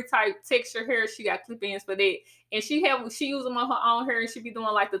like the 3 type texture hair, she got clip-ins for that. And she use them on her own hair, and she be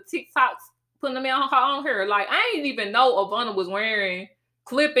doing like the TikToks, putting them on her own hair. Like I didn't even know Ivana was wearing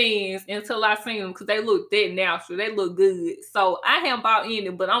clip-ins until I seen them because they look that natural. They look good. So I haven't bought any,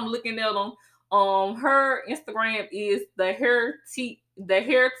 but I'm looking at them. Her Instagram is the hair teak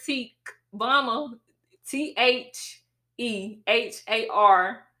Vana,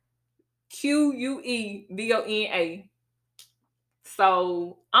 TheHarQueVona.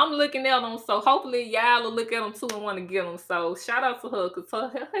 So I'm looking at them. So hopefully y'all will look at them too and want to get them. So shout out to her because her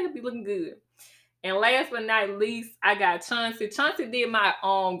hair be looking good. And last but not least, I got Chauncey. Chauncey did my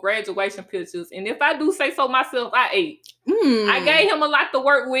graduation pictures. And if I do say so myself, I ate. I gave him a lot to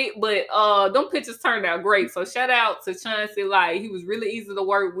work with, but them pictures turned out great. So shout out to Chauncey. Like, he was really easy to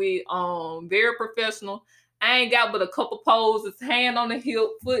work with. Very professional. I ain't got but a couple poses, hand on the hip,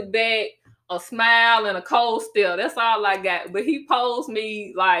 foot back, a smile, and a cold stare. That's all I got. But he posed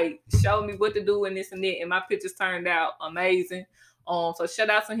me, like, showed me what to do and this and that. And my pictures turned out amazing. So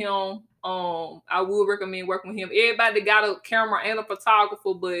shout out to him. I would recommend working with him. Everybody got a camera and a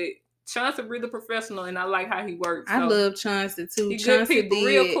photographer, but Chauncey really professional, and I like how he works. I love Chauncey too. He good people,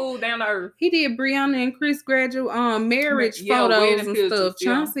 real cool, down to earth. He did Brianna and Chris graduate marriage photos and stuff.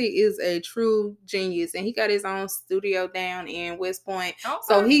 Chauncey is a true genius, and he got his own studio down in West Point. Okay.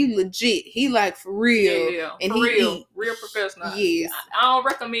 So he legit. He like for real. Yeah, and for real professional. Yes. I don't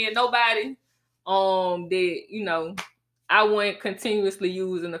recommend nobody that I wouldn't continuously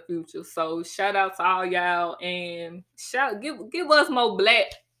use in the future. So shout out to all y'all, and give us more Black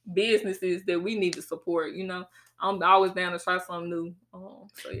businesses that we need to support. I'm always down to try something new. So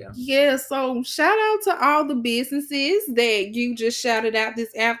shout out to all the businesses that you just shouted out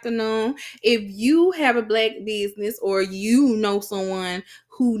this afternoon. If you have a Black business or you know someone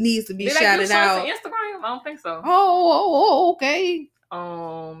who needs to be shouted out, Instagram? I don't think so. Oh, okay.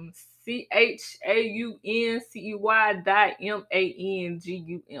 CHAUNCEY.MANGUM.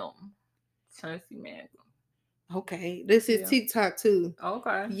 Chauncey Mangum. Okay. This is TikTok too.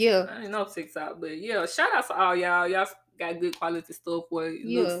 Okay. Yeah. I didn't know TikTok, but yeah, shout out to all y'all. Y'all got good quality stuff where it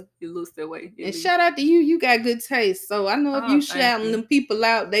looks that way. And shout out to you. You got good taste. So I know if you shouting them people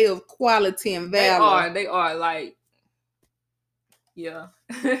out, they of quality and valor. They are like Yeah.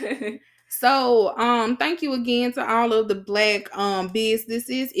 So, thank you again to all of the Black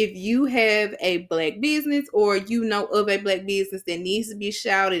businesses. If you have a Black business or you know of a Black business that needs to be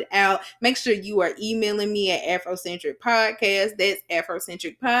shouted out, make sure you are emailing me at Afrocentric Podcast. That's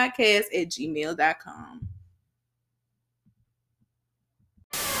afrocentricpodcast@gmail.com.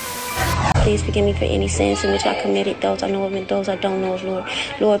 Please forgive me for any sins in which I committed, those I know of and those I don't know of, Lord.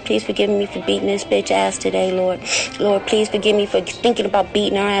 Lord, please forgive me for beating this bitch ass today, Lord. Lord, please forgive me for thinking about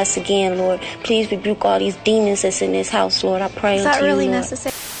beating her ass again, Lord. Please rebuke all these demons that's in this house, Lord. I pray unto you, Lord. Is that really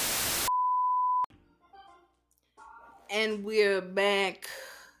necessary? And we're back,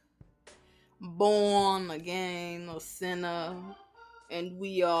 born again, a sinner. And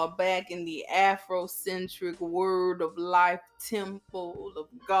we are back in the Afrocentric Word of Life Temple of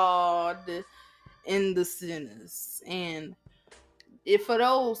God in the sinners. And if for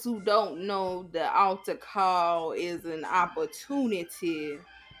those who don't know, the altar call is an opportunity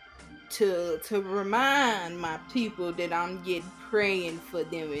to remind my people that I'm yet praying for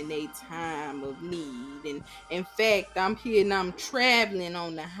them in a time of need. And in fact, I'm here and I'm traveling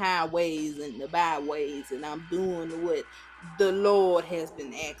on the highways and the byways, and I'm doing what the Lord has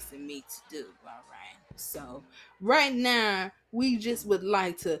been asking me to do. All right. So right now, we just would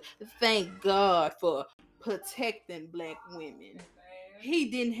like to thank God for protecting Black women. He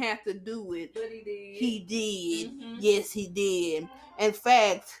didn't have to do it, but he did. Yes, he did. In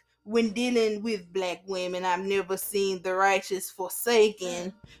fact, when dealing with Black women, I've never seen the righteous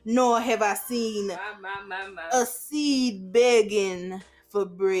forsaken, nor have I seen a seed begging for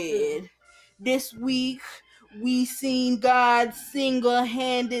bread. This week, we seen God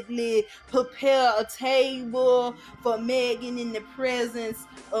single-handedly prepare a table for Megan in the presence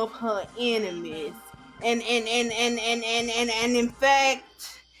of her enemies. And in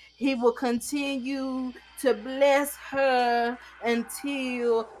fact, he will continue to bless her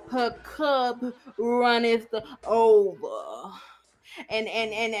until her cup runneth over. And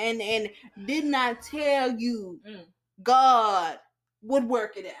did not tell you God would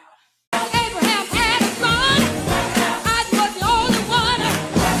work it out. Abraham had a son. I was the only one.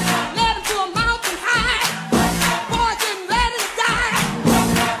 Led him to a mountain high. Boy, getting ready to die.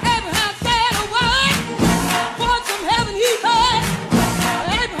 Abraham said a word. Voice from heaven he heard.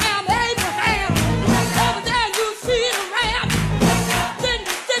 Abraham. Over there you see the ram.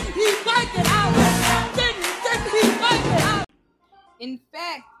 Didn't he work it out? Didn't he work it out? In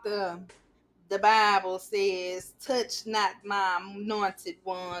fact, the Bible says, touch not my anointed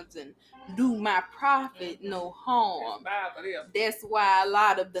ones and do my prophet no harm. That's why a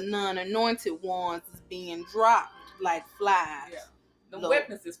lot of the non-anointed ones is being dropped like flies. Yeah. The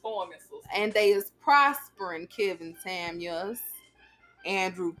weapons is forming. And they is prospering. Kevin Samuels,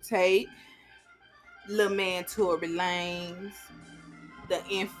 Andrew Tate, Lil Man Tory Lanez, the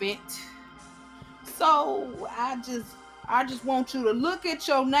infant. So I just want you to look at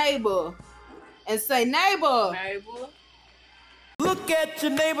your neighbor and say, neighbor. Look at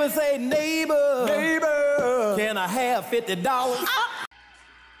your neighbor and say, neighbor, can I have $50?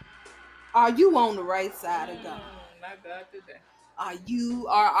 Are you on the right side of God? My God, today. Are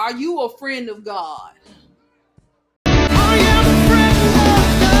you a friend of God?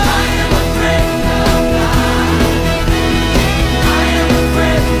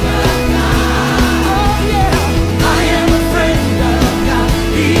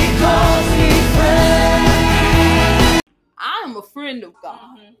 I'm a friend of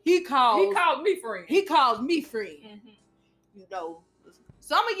God. He called me friend. He called me friend. You know,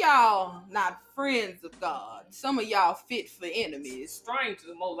 some of y'all not friends of God. Some of y'all fit for enemies. Strangers,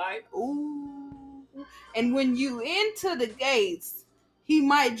 more like. Ooh. And when you enter the gates, he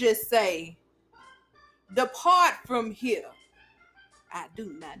might just say, depart from here. I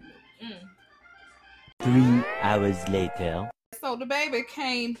do not know. 3 hours later. So the baby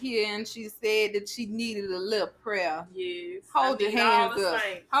came here and she said that she needed a little prayer. Yes. Hold your hands up.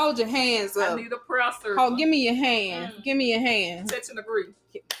 Hold your hands up. I need a prayer circle. Give me your hand. Give me your hand. Touch and agree.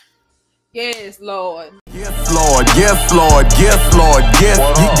 Yes, Lord. Yes, Lord. Yes, Lord. Yes, Lord. Yes,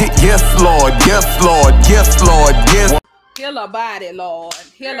 yes, Lord. Yes, Lord. Yes, Lord. Yes. Heal her body, Lord.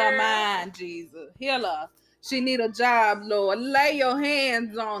 Heal her mind, Jesus. Heal her. She need a job, Lord. Lay your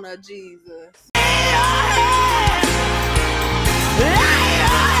hands on her, Jesus. Lay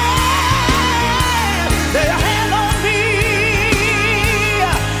your hand on me.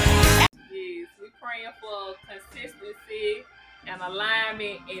 Yes, we praying for consistency and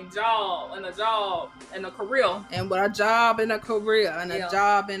alignment in job, and a job, and a career. And with a job and a career, and a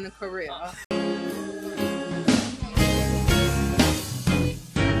job and a career.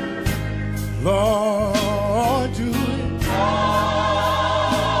 Lord, do it.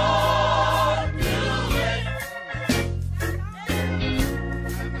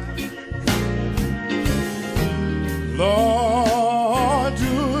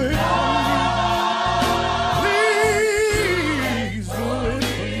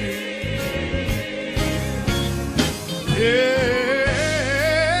 Yeah,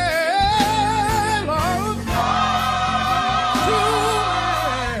 Lord. Do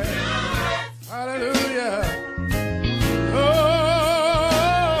it. Hallelujah.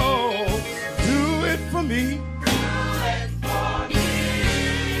 Oh, do it for me.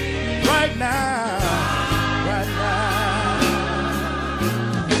 Right now. Right now.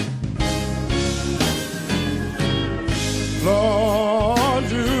 Lord,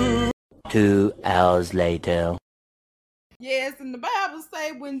 do. 2 hours later. Yes, and the Bible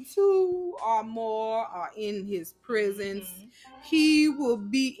say when two or more are in his presence, he will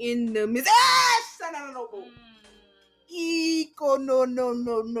be in the midst.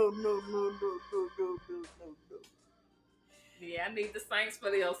 Yeah, I need the saints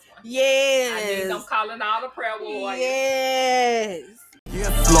for this one. Yes. I need them calling all the prayer warriors. Yes.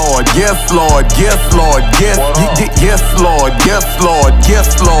 Yes, Lord, yes, Lord, yes, Lord, yes, yes, Lord, yes, Lord,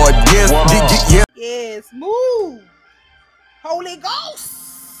 yes, Lord, yes, yes. Yes, move. Holy Ghost.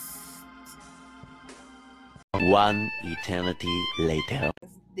 1 eternity later.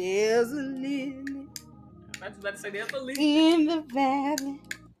 There's a lily I was about to say there's a leaf. in the valley,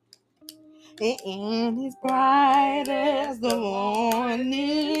 and it's bright as the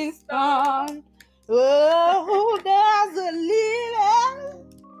morning star. Oh, there's a lily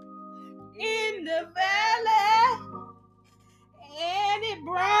in the valley, and it's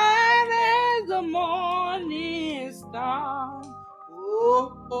bright as the morning star.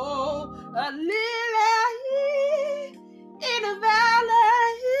 Oh, a lily in the valley,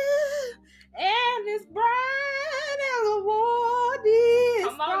 and it's bright as the morning Come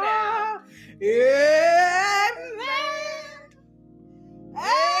on star. now. Amen.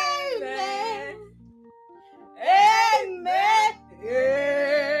 Amen. Amen.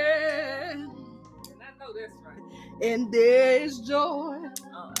 And I know that's right. And there's joy.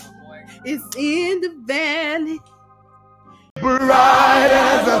 Oh, boy. It's in the valley. Bright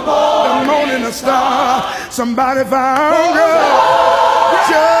as the morning star. Somebody found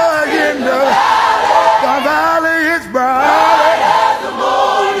joy in the valley. It's bright as the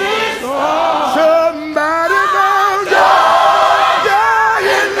morning star. Somebody found joy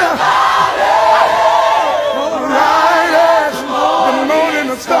in the bright as the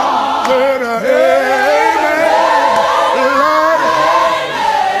morning star. Amen.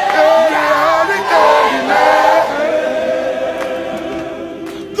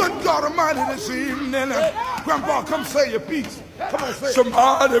 Good God Almighty, this evening, Grandpa, come say your piece. Come on, say it.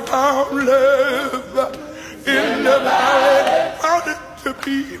 Somebody found love in the valley, found it to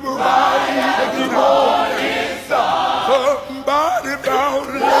be bright as the morning star. Somebody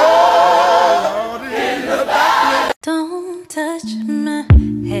found love in the valley. Don't touch my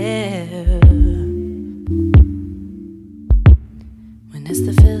hair when it's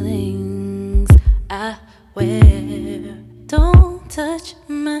the feelings I wear. Don't touch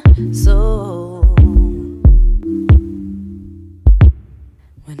my soul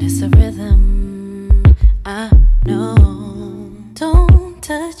when it's a rhythm I know. Don't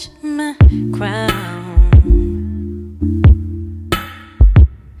touch my crown.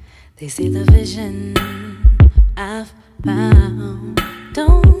 They see the vision I've found.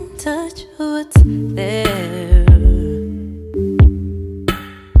 Don't touch what's there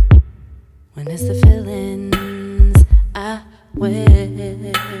when it's the feelings I wear.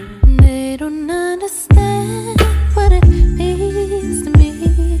 They don't understand what it means to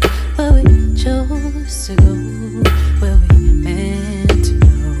me, where we chose to go, where we meant to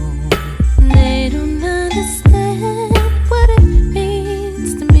know. They don't understand what it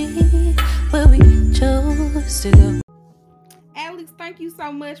means to me, where we chose to go. Alex, thank you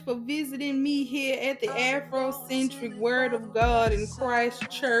so much for visiting me here at the Afrocentric Word of God in Christ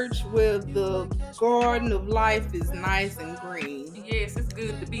Church, where the garden of life is nice and green. Yes, it's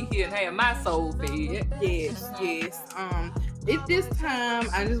good to be here and have my soul fed. Yes, yes. At this time,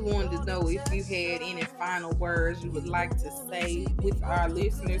 I just wanted to know if you had any final words you would like to say with our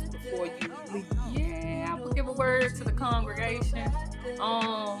listeners before you leave. Yeah, I will give a word to the congregation.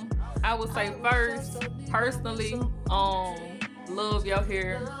 I would say first, personally, love your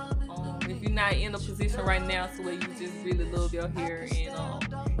hair. If you're not in a position right now so where you just really love your hair and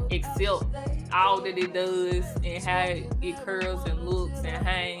accept all that it does and how it curls and looks and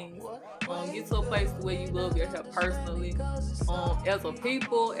hangs, get to a place where you love your hair personally. As a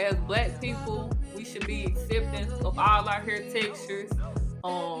people, as black people, we should be accepting of all our hair textures.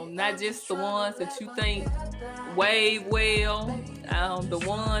 Not just the ones that you think wave well, the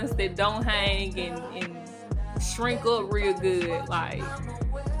ones that don't hang and shrink up real good, like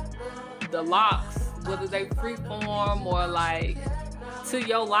the locks, whether they freeform or like to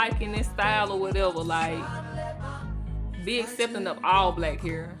your liking and style or whatever. Like, be accepting of all black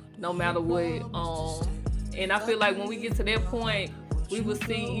hair, no matter what. And I feel like when we get to that point, we will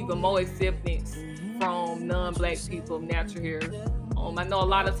see even more acceptance from non-black people of natural hair. I know a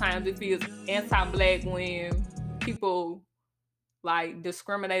lot of times it feels anti-black when people like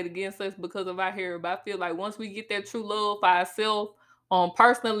discriminate against us because of our hair, but I feel like once we get that true love for ourselves,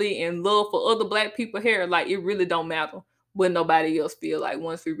 personally, and love for other black people hair, like it really don't matter what nobody else feel like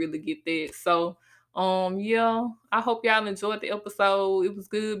once we really get that. So yeah, I hope y'all enjoyed the episode. It was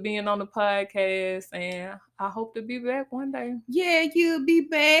good being on the podcast, and I hope to be back one day. Yeah, you'll be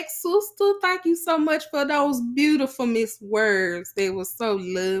back, sister. Thank you so much for those beautiful words. They were so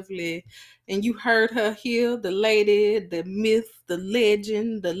lovely. And you heard her here, the lady, the myth, the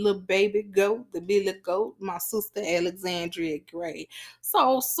legend, the little baby goat, the Billy Goat, my sister Alexandria Gray.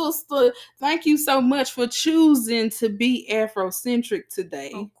 So, sister, thank you so much for choosing to be Afrocentric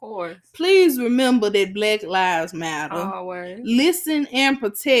today. Of course. Please remember that Black Lives Matter. Always. Listen and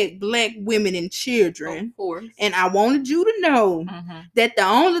protect Black women and children. Of course. And I wanted you to know that the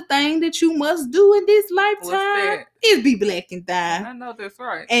only thing that you must do in this lifetime is be black and die. I know that's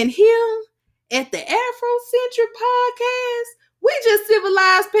right. And here at the Afrocentric podcast, we just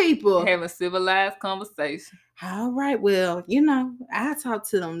civilized people. Having civilized conversation. All right. Well, I'll talk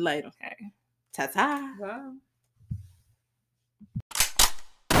to them later. Okay. Ta-ta. Bye.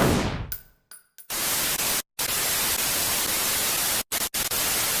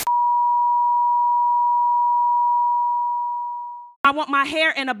 I want my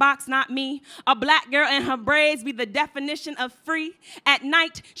hair in a box, not me. A black girl and her braids be the definition of free. At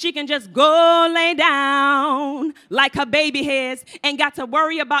night, she can just go lay down like her baby hairs. Ain't got to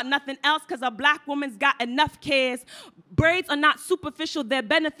worry about nothing else because a black woman's got enough cares. Braids are not superficial, they're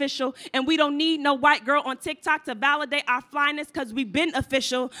beneficial. And we don't need no white girl on TikTok to validate our flyness because we've been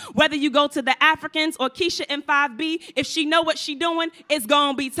official. Whether you go to the Africans or Keisha in 5B, if she know what she doing, it's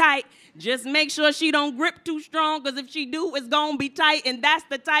gonna be tight. Just make sure she don't grip too strong, because if she do, it's gonna be tight. And that's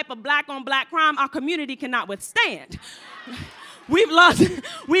the type of black on black crime our community cannot withstand. We've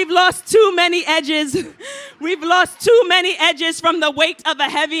lost too many edges. We've lost too many edges from the weight of a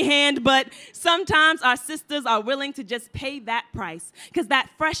heavy hand, but sometimes our sisters are willing to just pay that price. Because that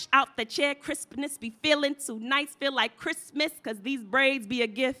fresh out the chair crispness be feeling too nice, feel like Christmas, because these braids be a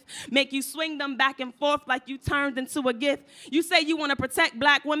gift. Make you swing them back and forth like you turned into a gift. You say you want to protect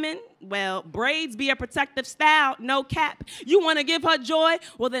black women? Well, braids be a protective style, no cap. You want to give her joy?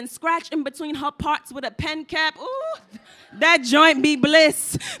 Well, then scratch in between her parts with a pen cap. Ooh, that joint be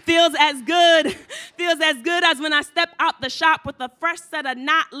bliss. Feels as good as when I step out the shop with a fresh set of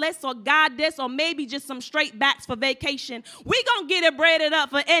knotless or goddess or maybe just some straight backs for vacation. We gon' get it braided up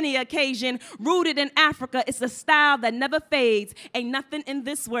for any occasion. Rooted in Africa, it's a style that never fades. Ain't nothing in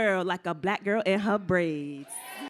this world like a black girl and her braids.